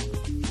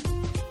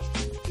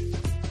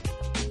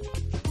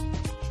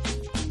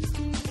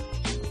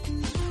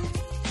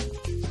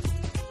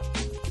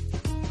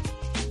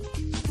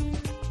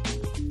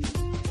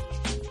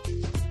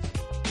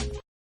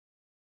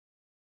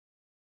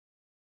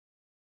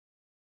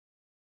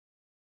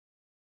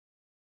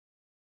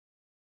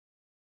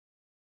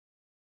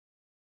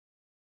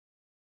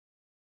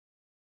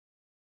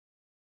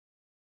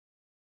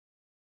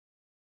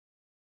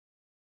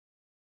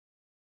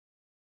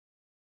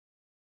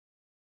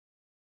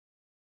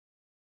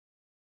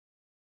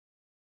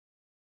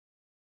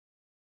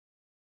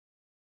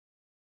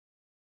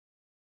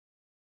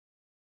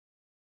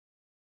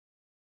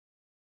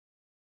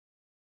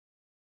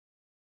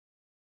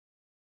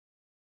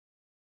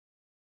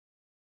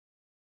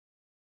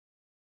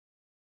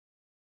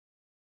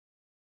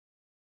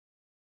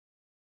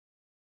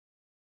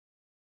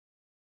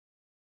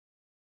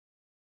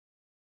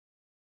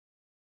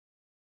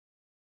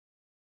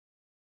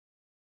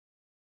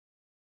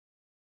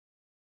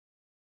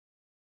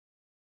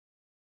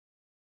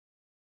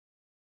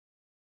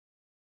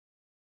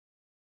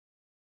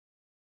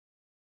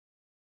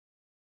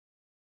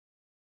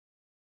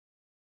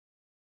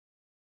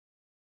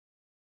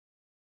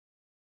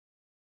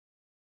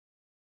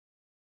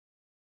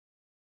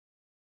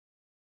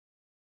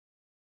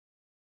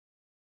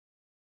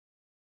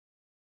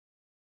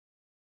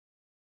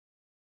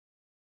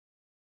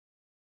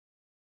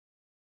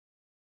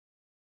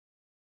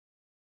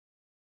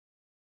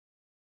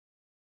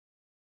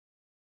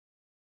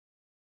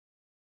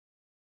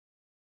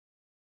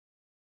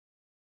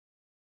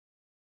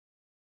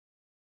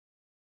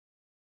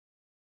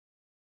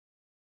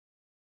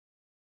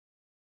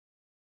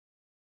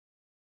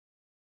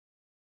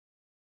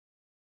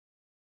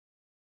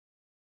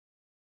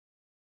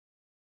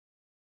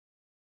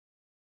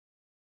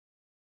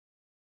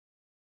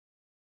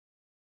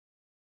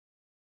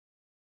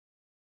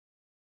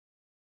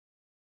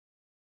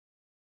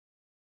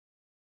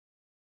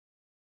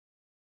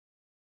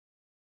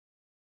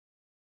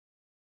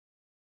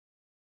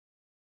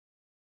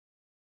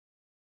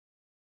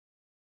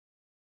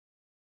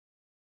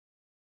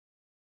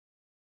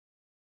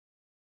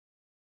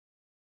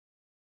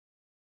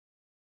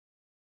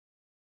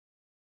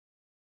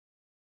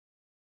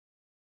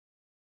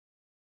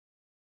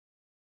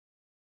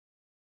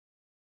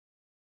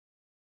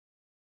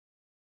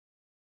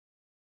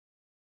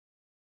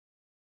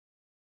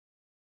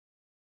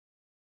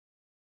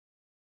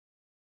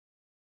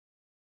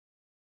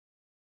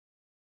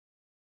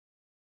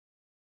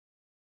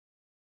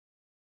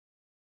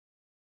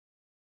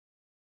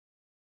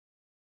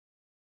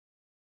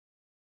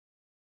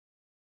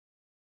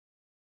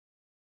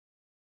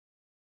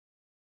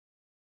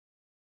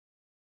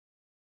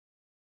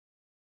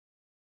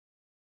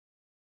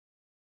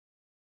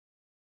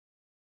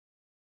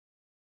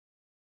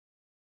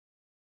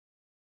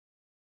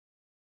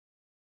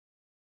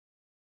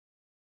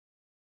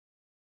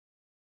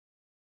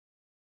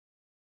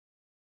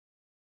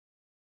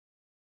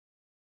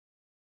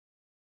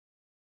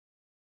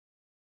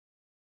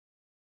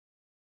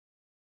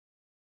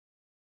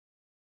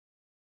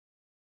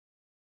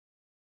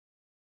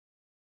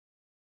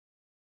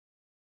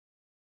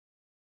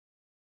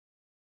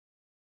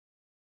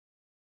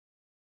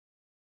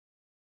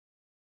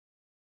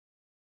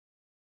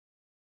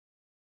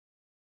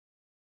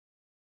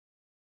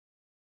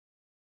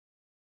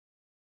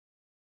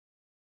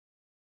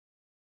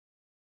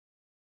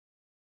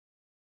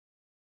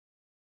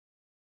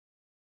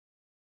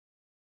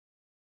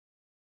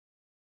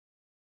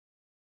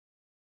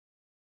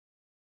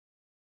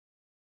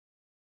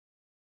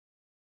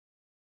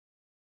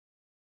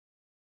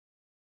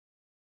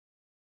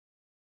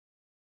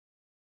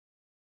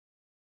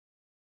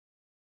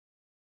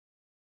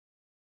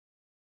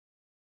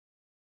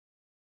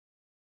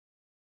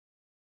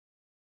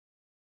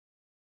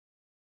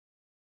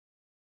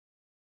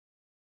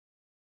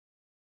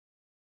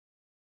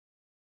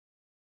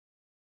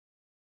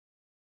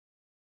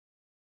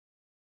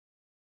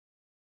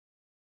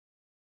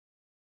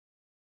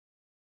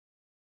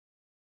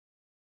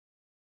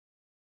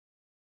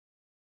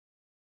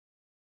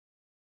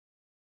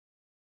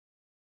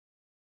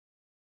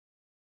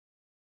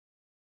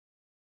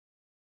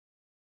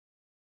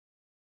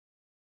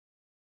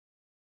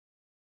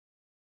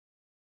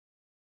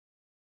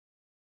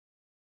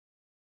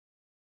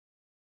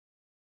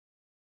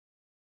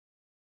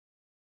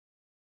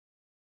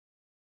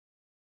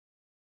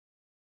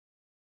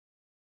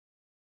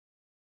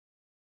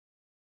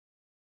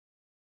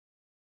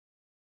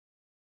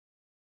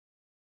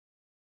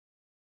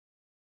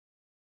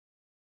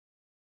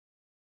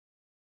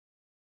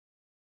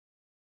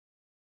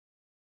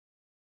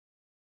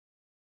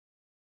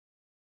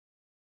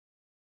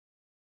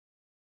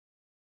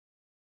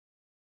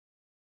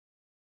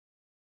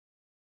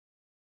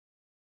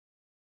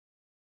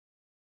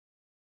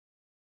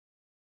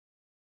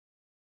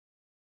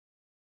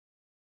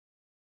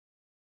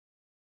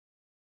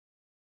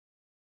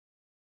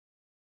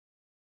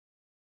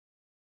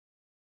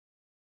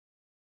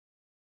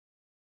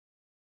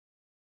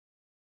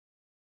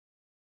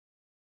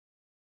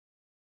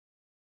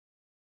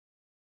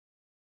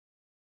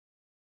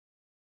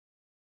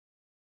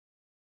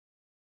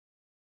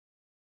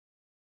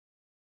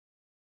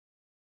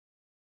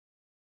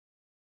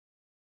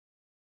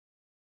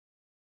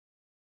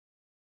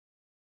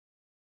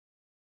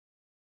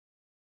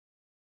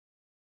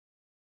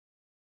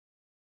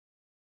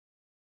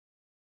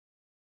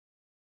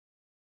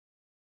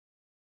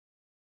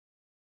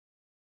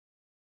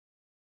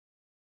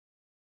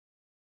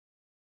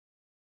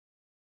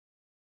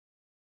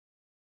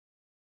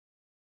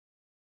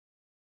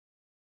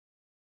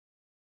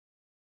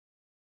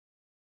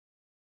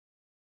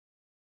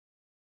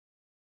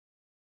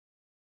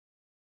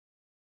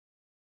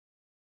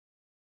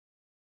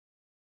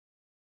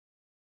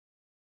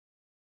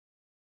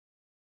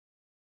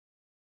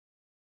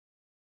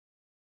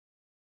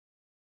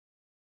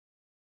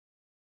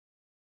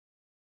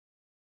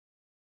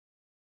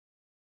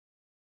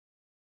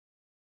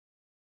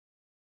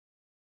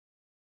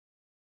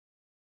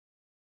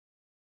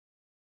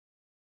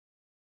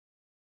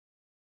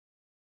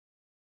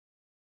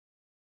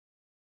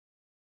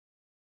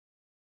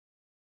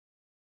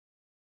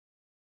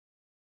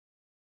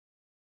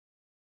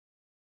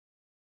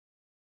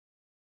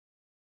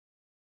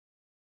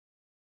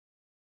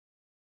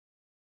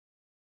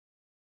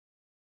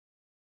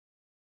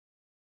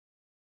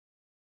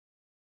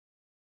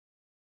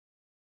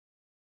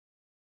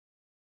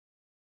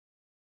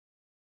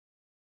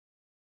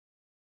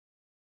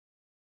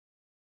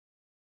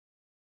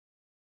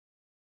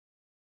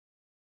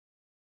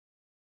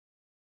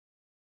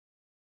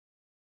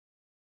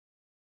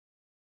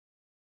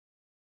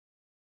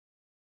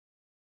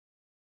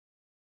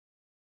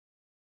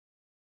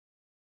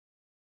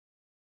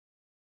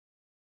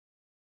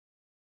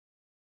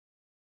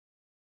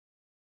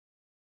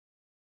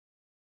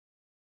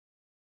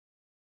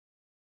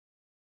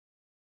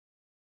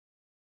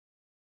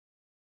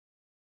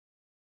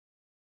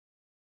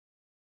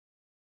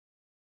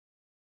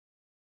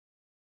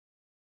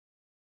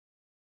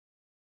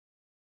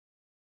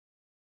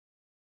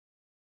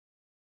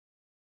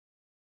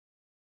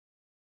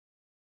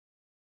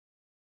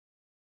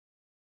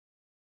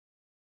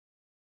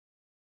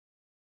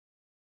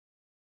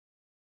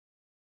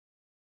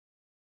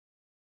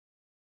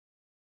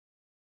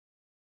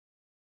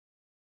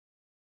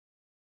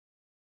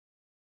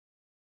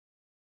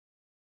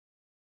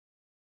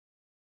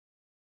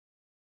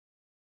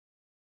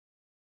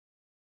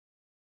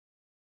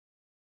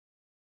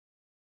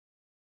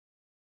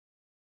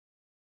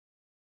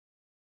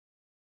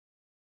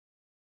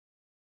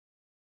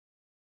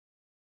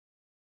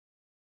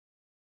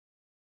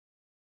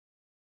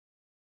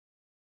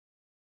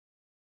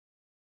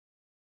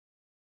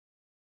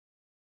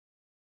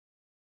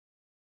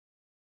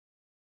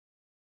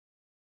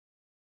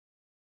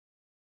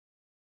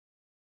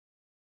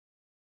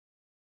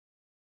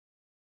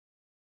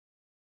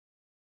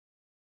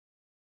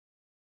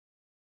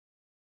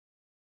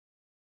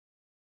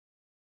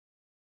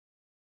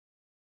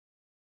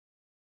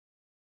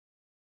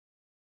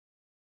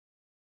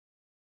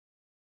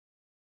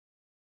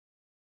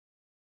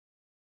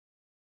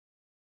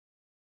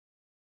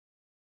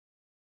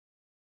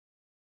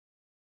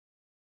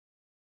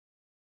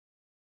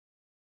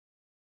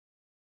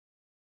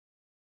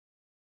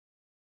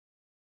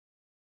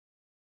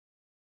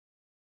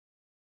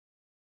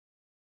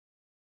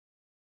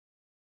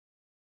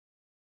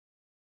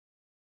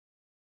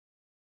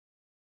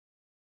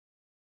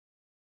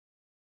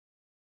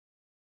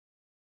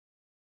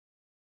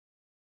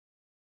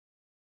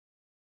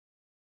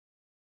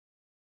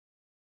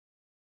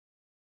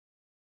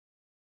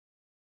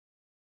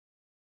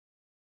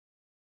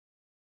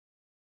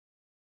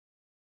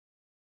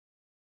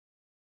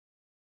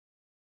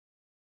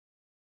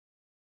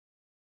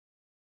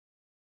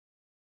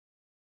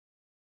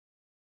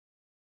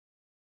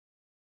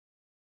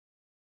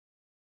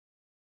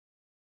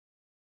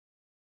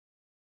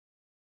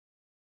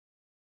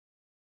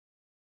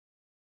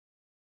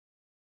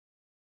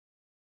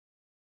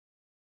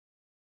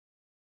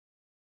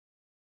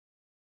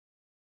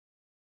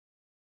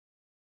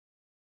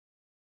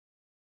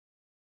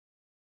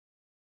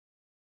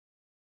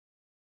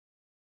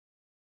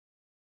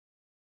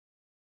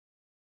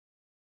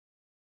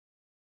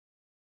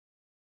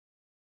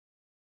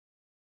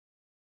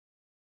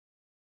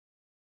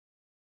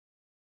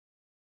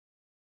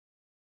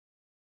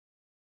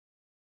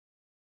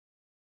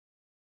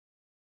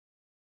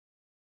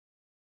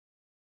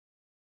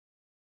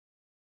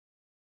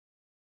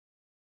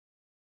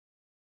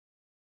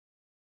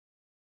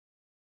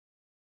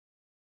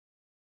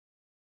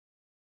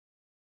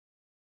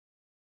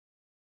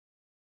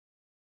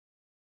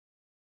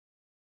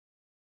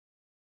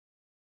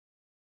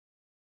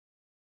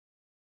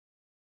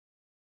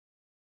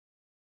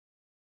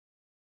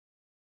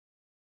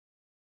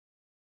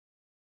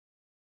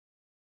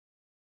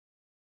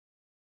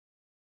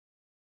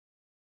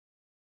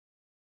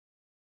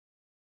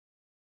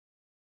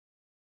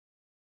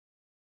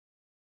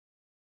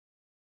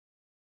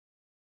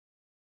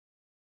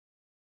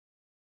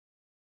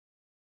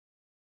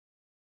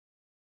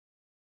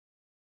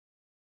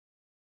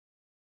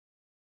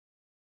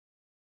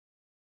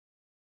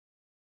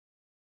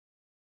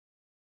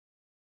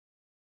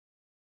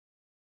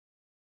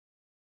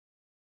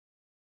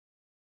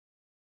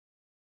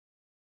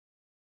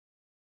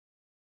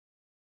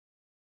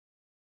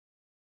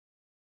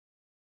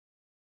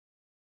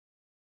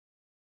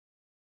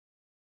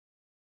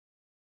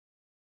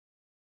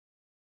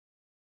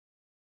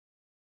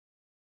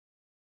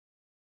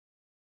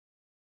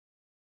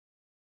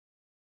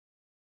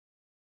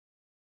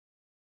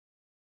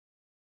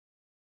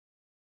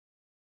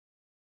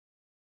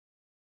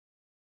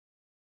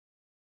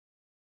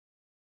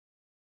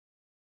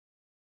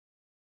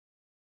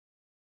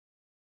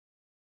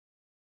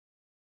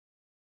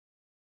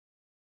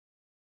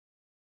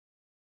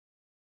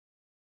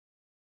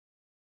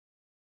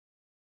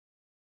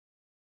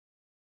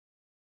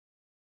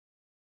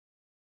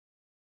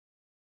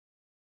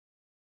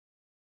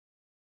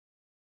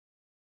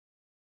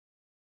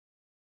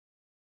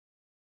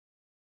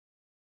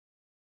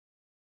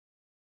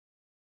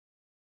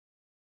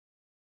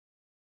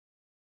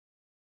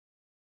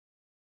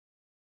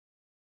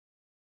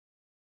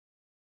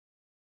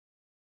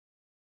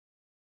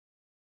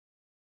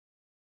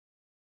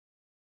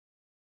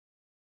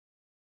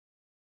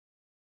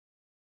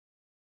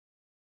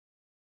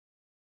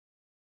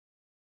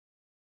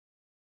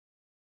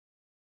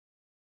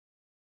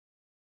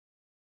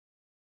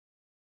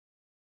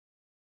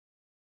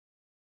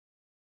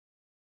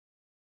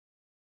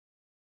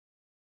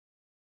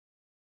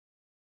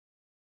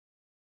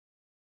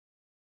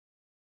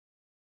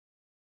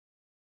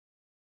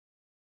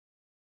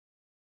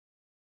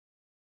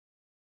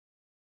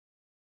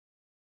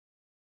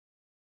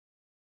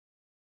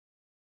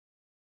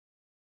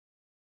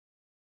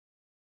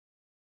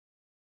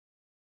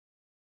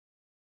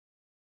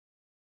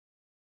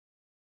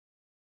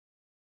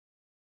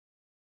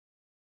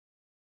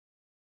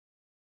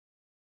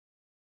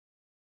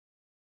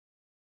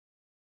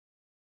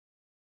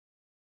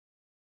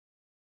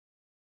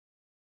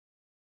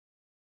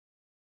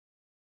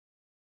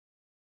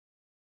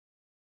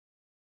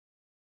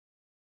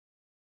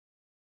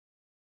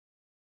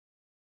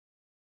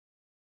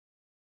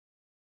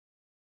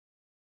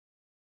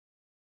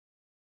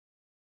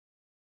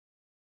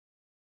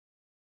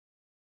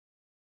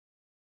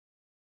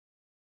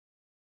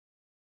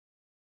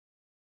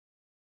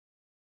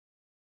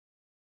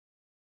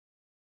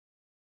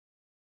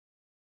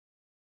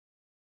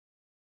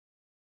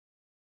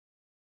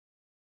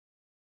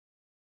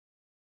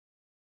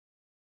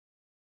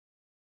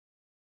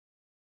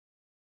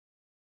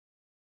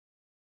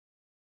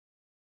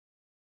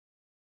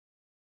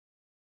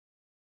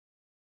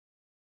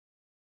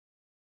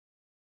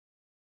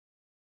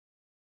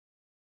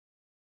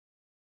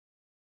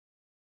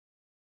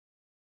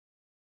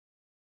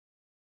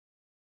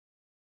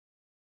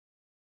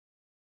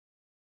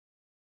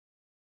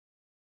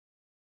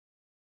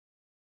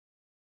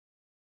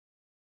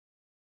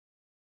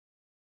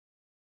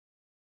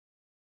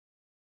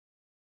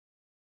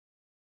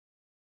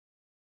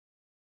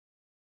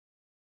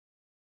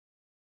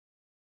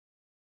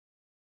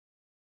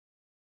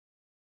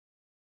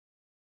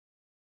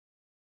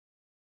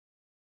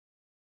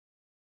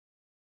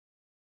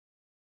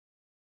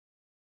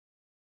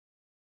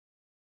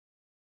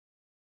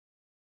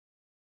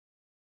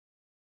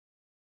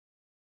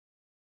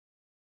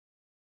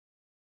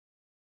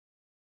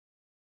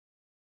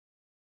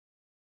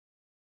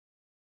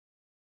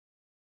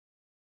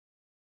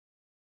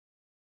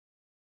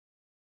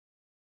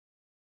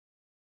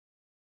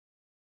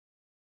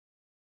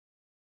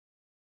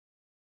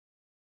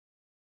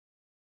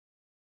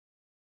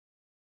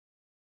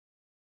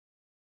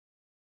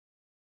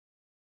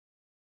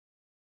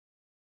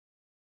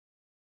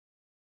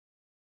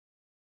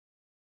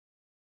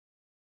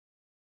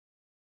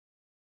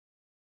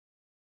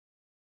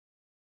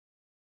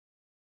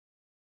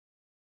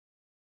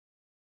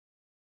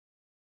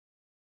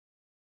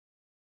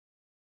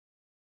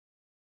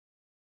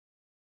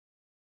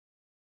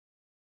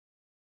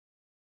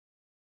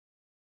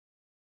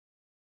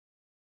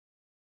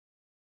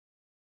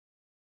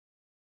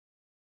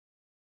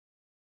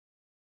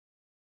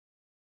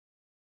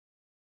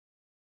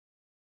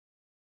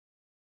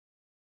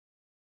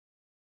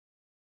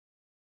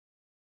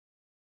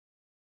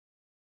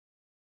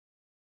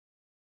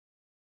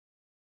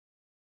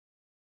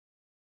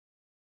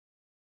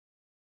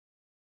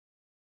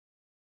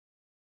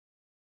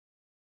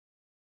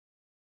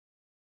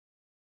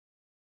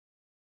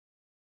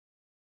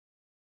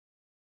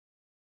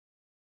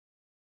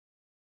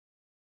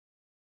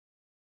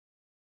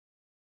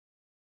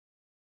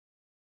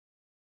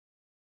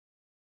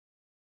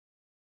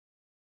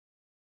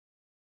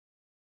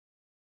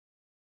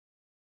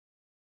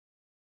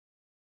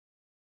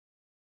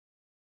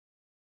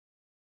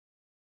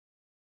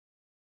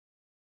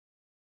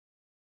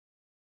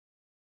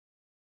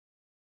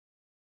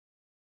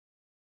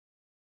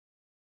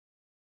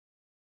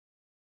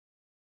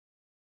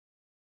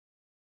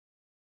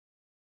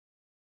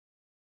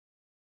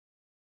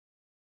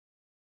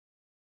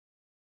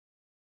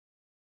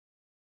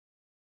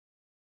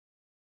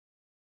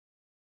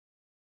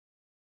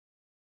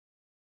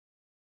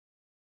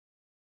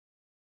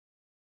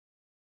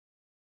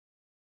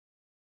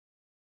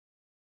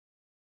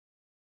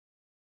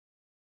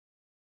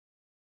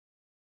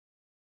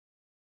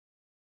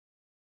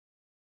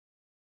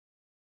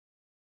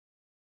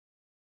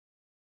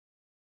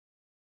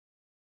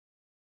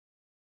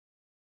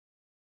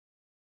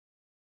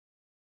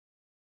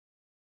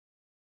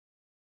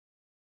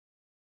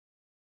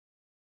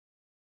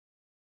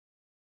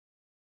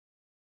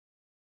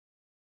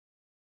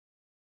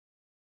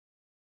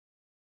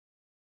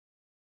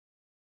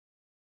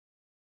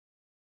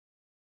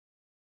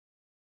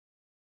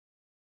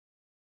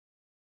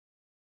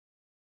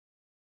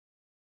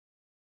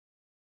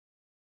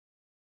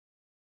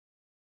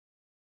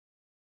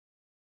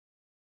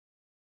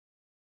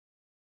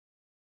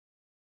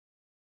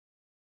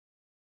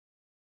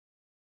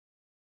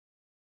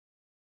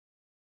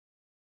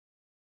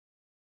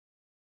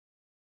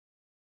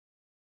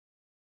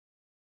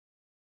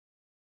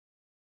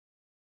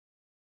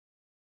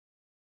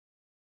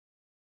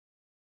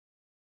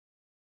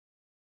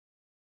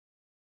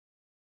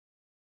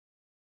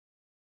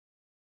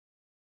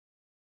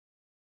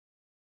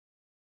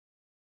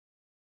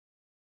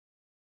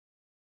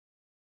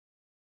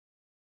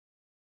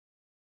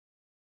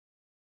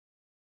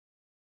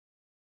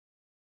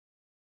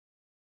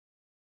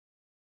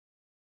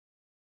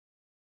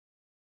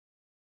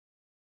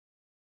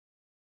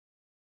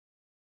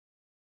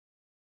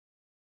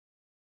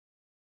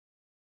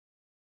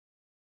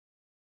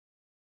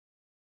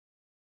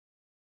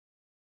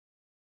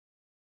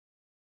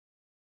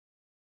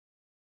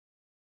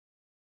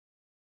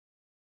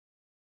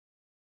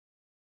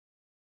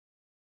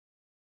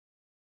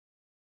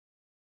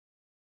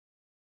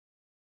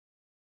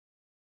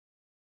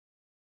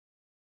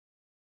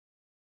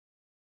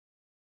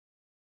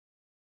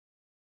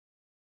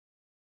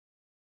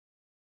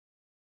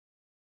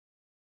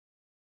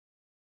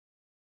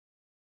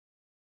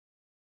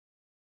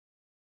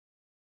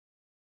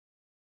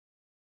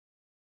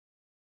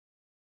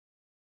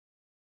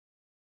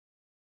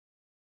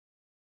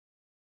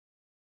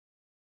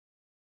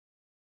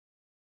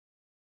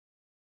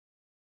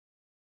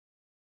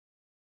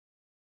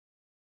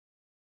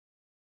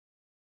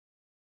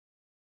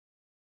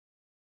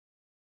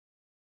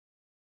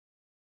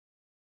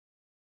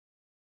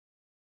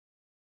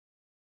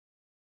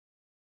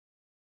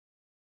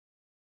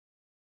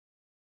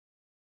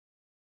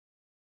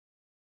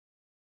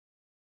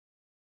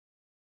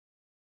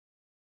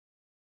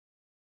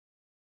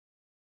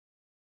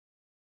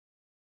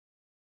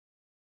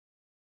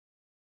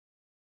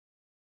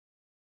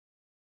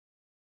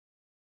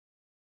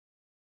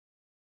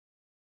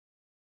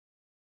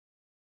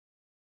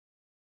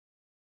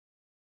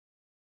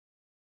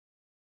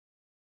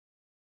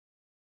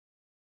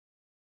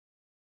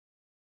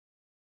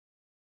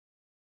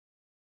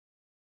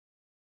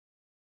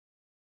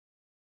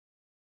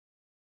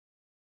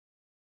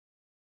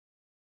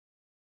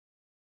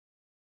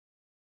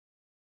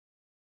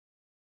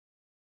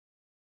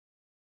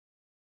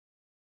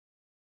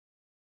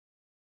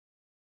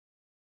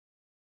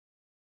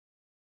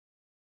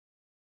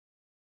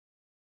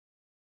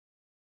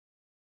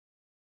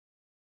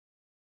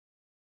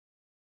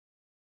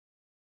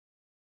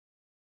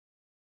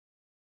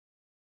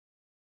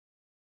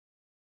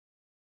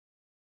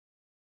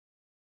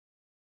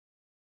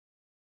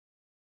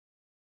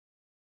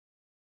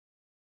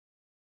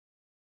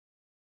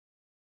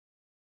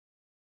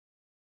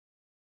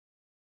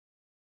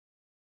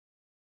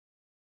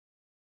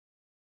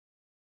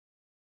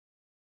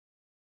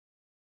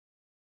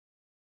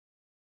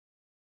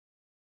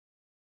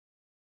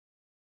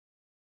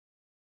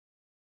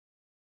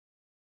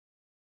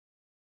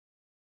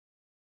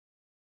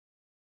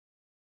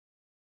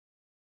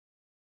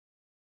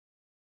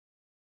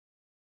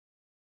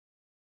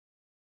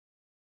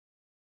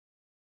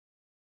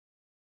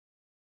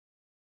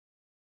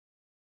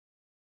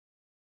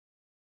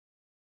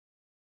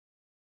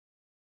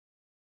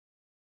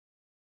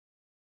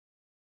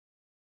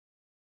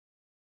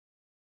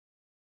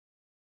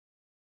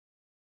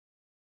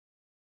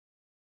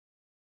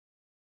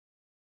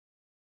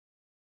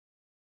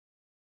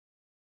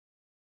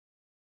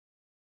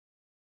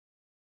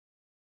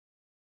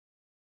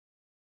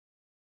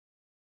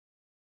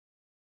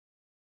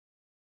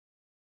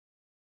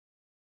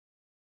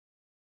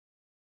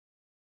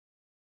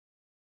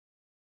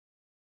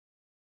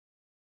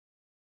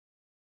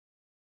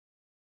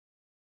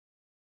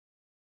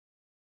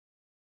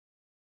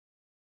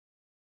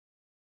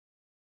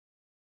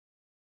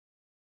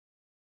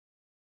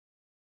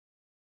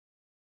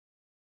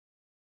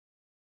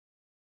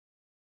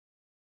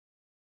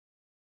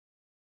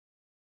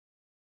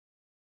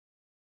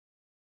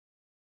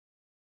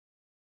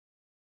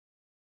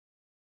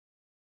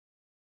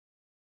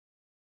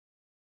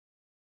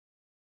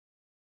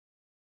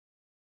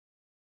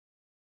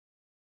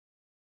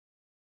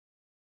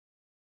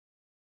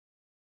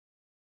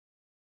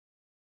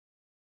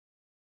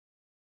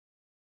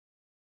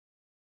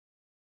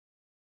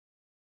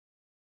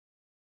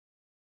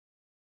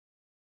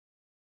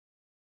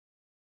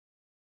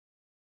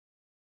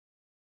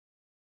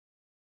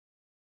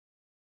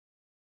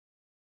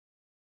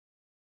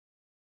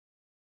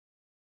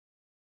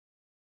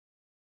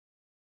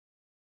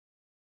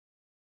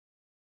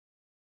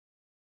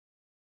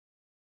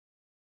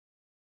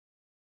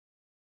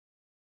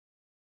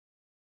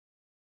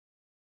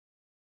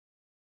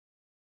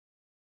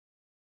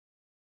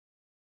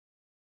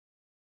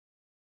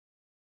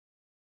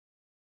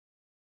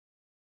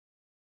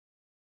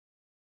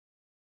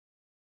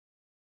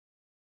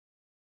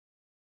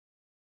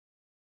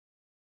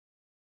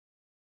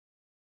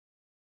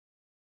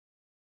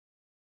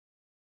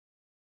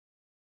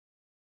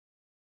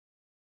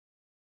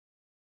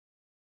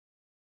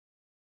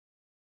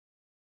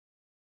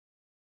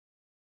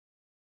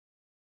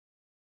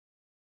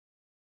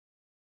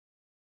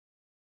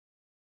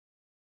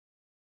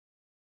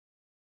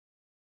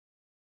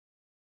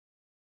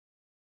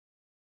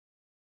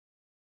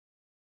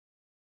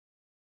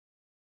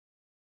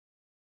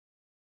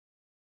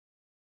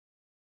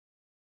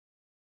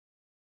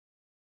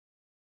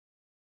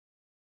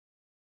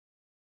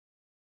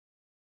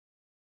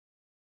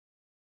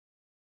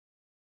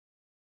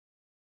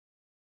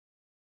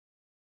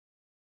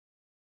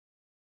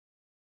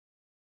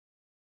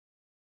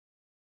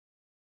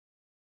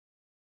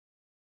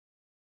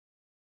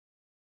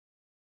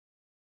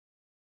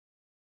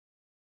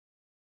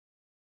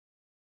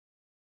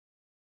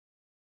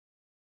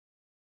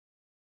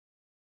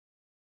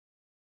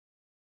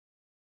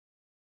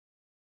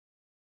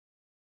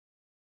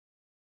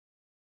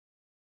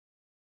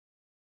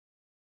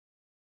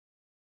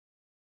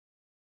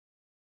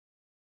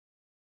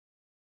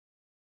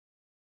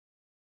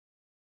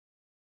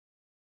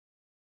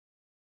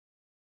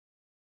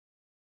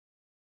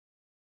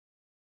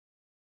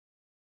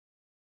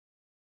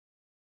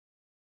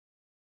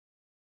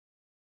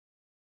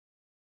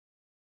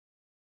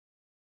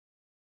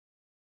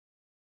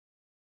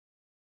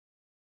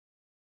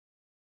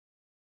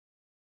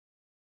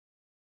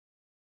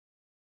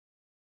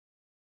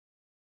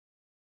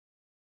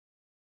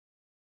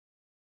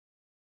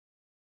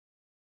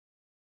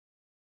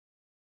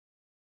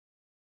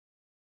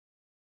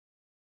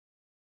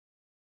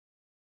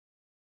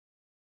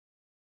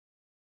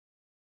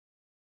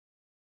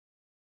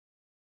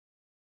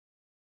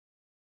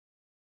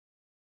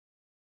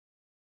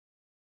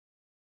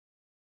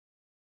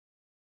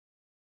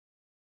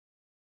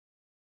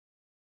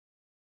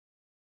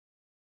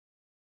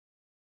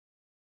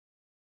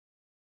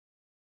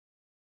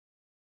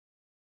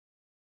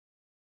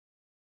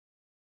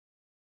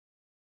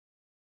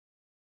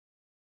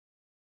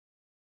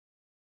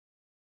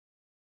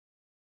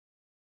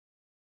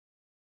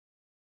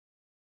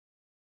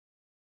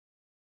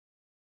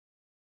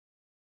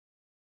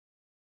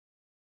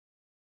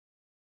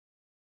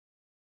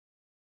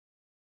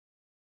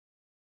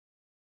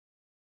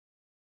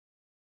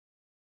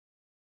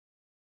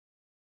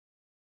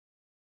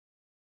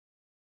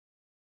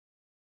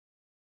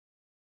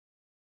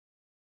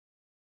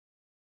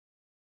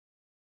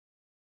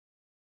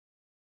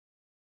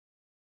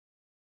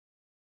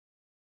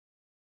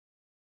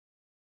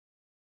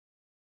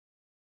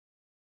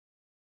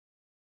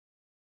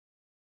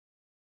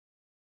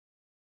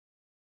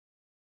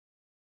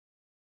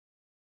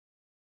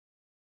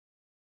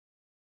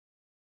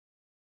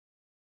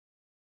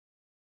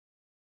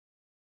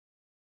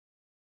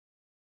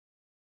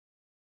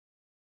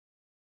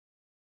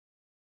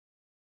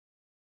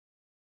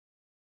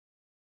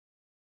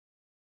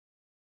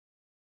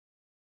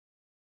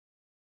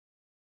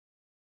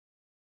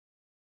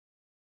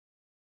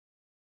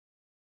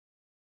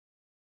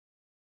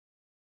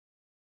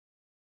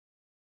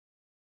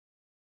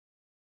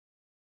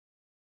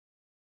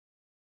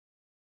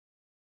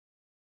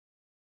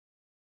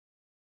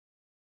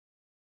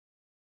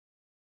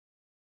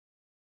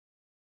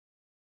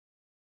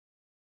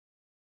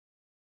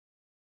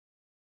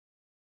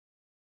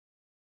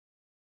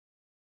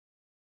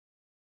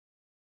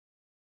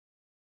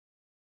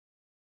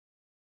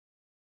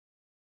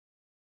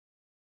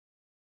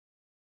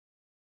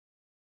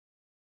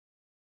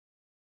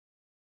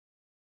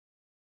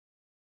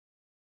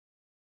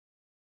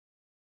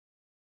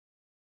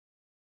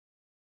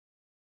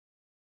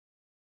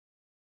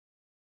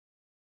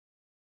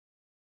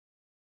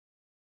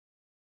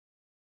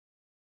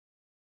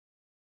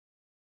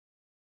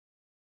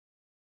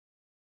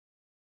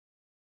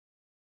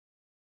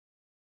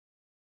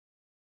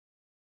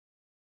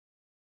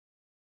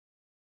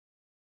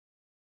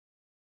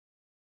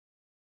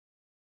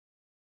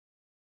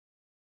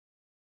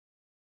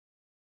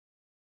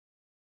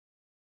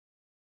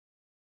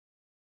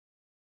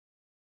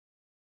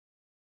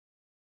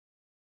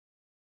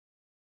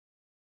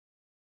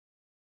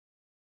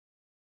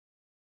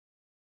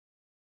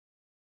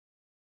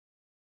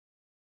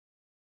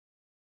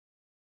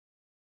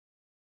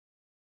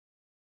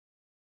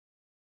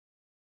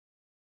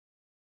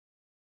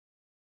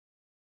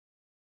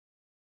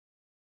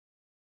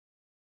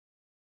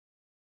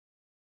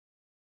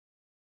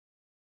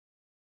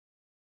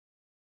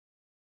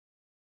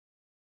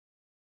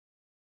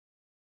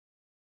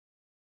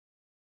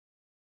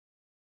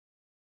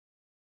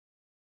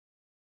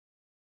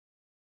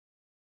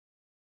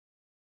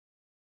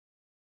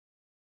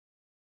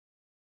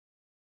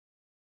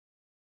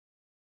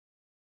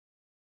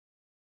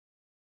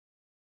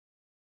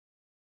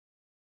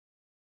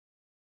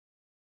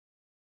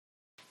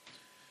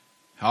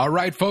 All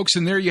right, folks,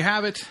 and there you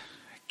have it.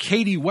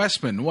 Katie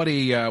Westman, what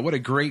a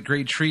great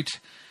treat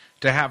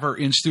to have her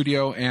in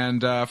studio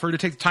and for her to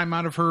take the time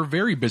out of her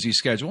very busy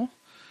schedule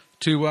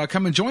to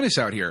come and join us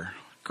out here.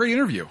 Great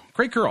interview.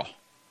 Great girl.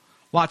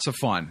 Lots of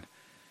fun.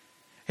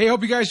 Hey, I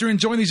hope you guys are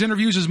enjoying these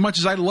interviews as much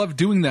as I love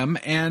doing them.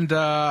 And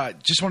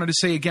just wanted to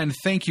say again,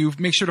 thank you.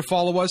 Make sure to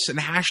follow us and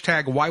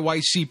hashtag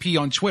YYCP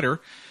on Twitter.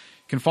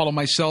 You can follow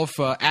myself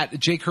at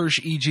Jake Hirsch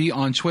EG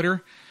on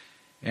Twitter.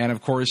 And,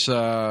 of course,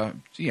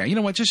 you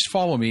know what? Just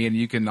follow me,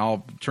 and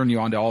I'll turn you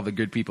on to all the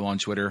good people on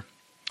Twitter.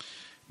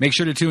 Make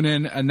sure to tune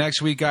in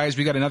next week, guys.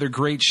 We got another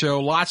great show.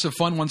 Lots of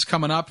fun ones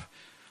coming up.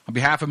 On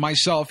behalf of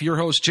myself, your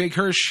host, Jake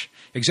Hirsch,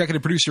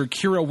 executive producer,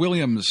 Kira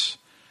Williams,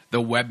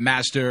 the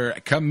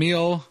webmaster,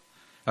 Camille,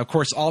 of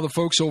course, all the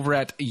folks over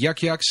at Yuck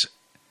Yucks.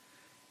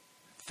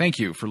 Thank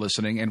you for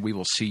listening, and we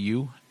will see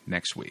you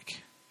next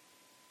week.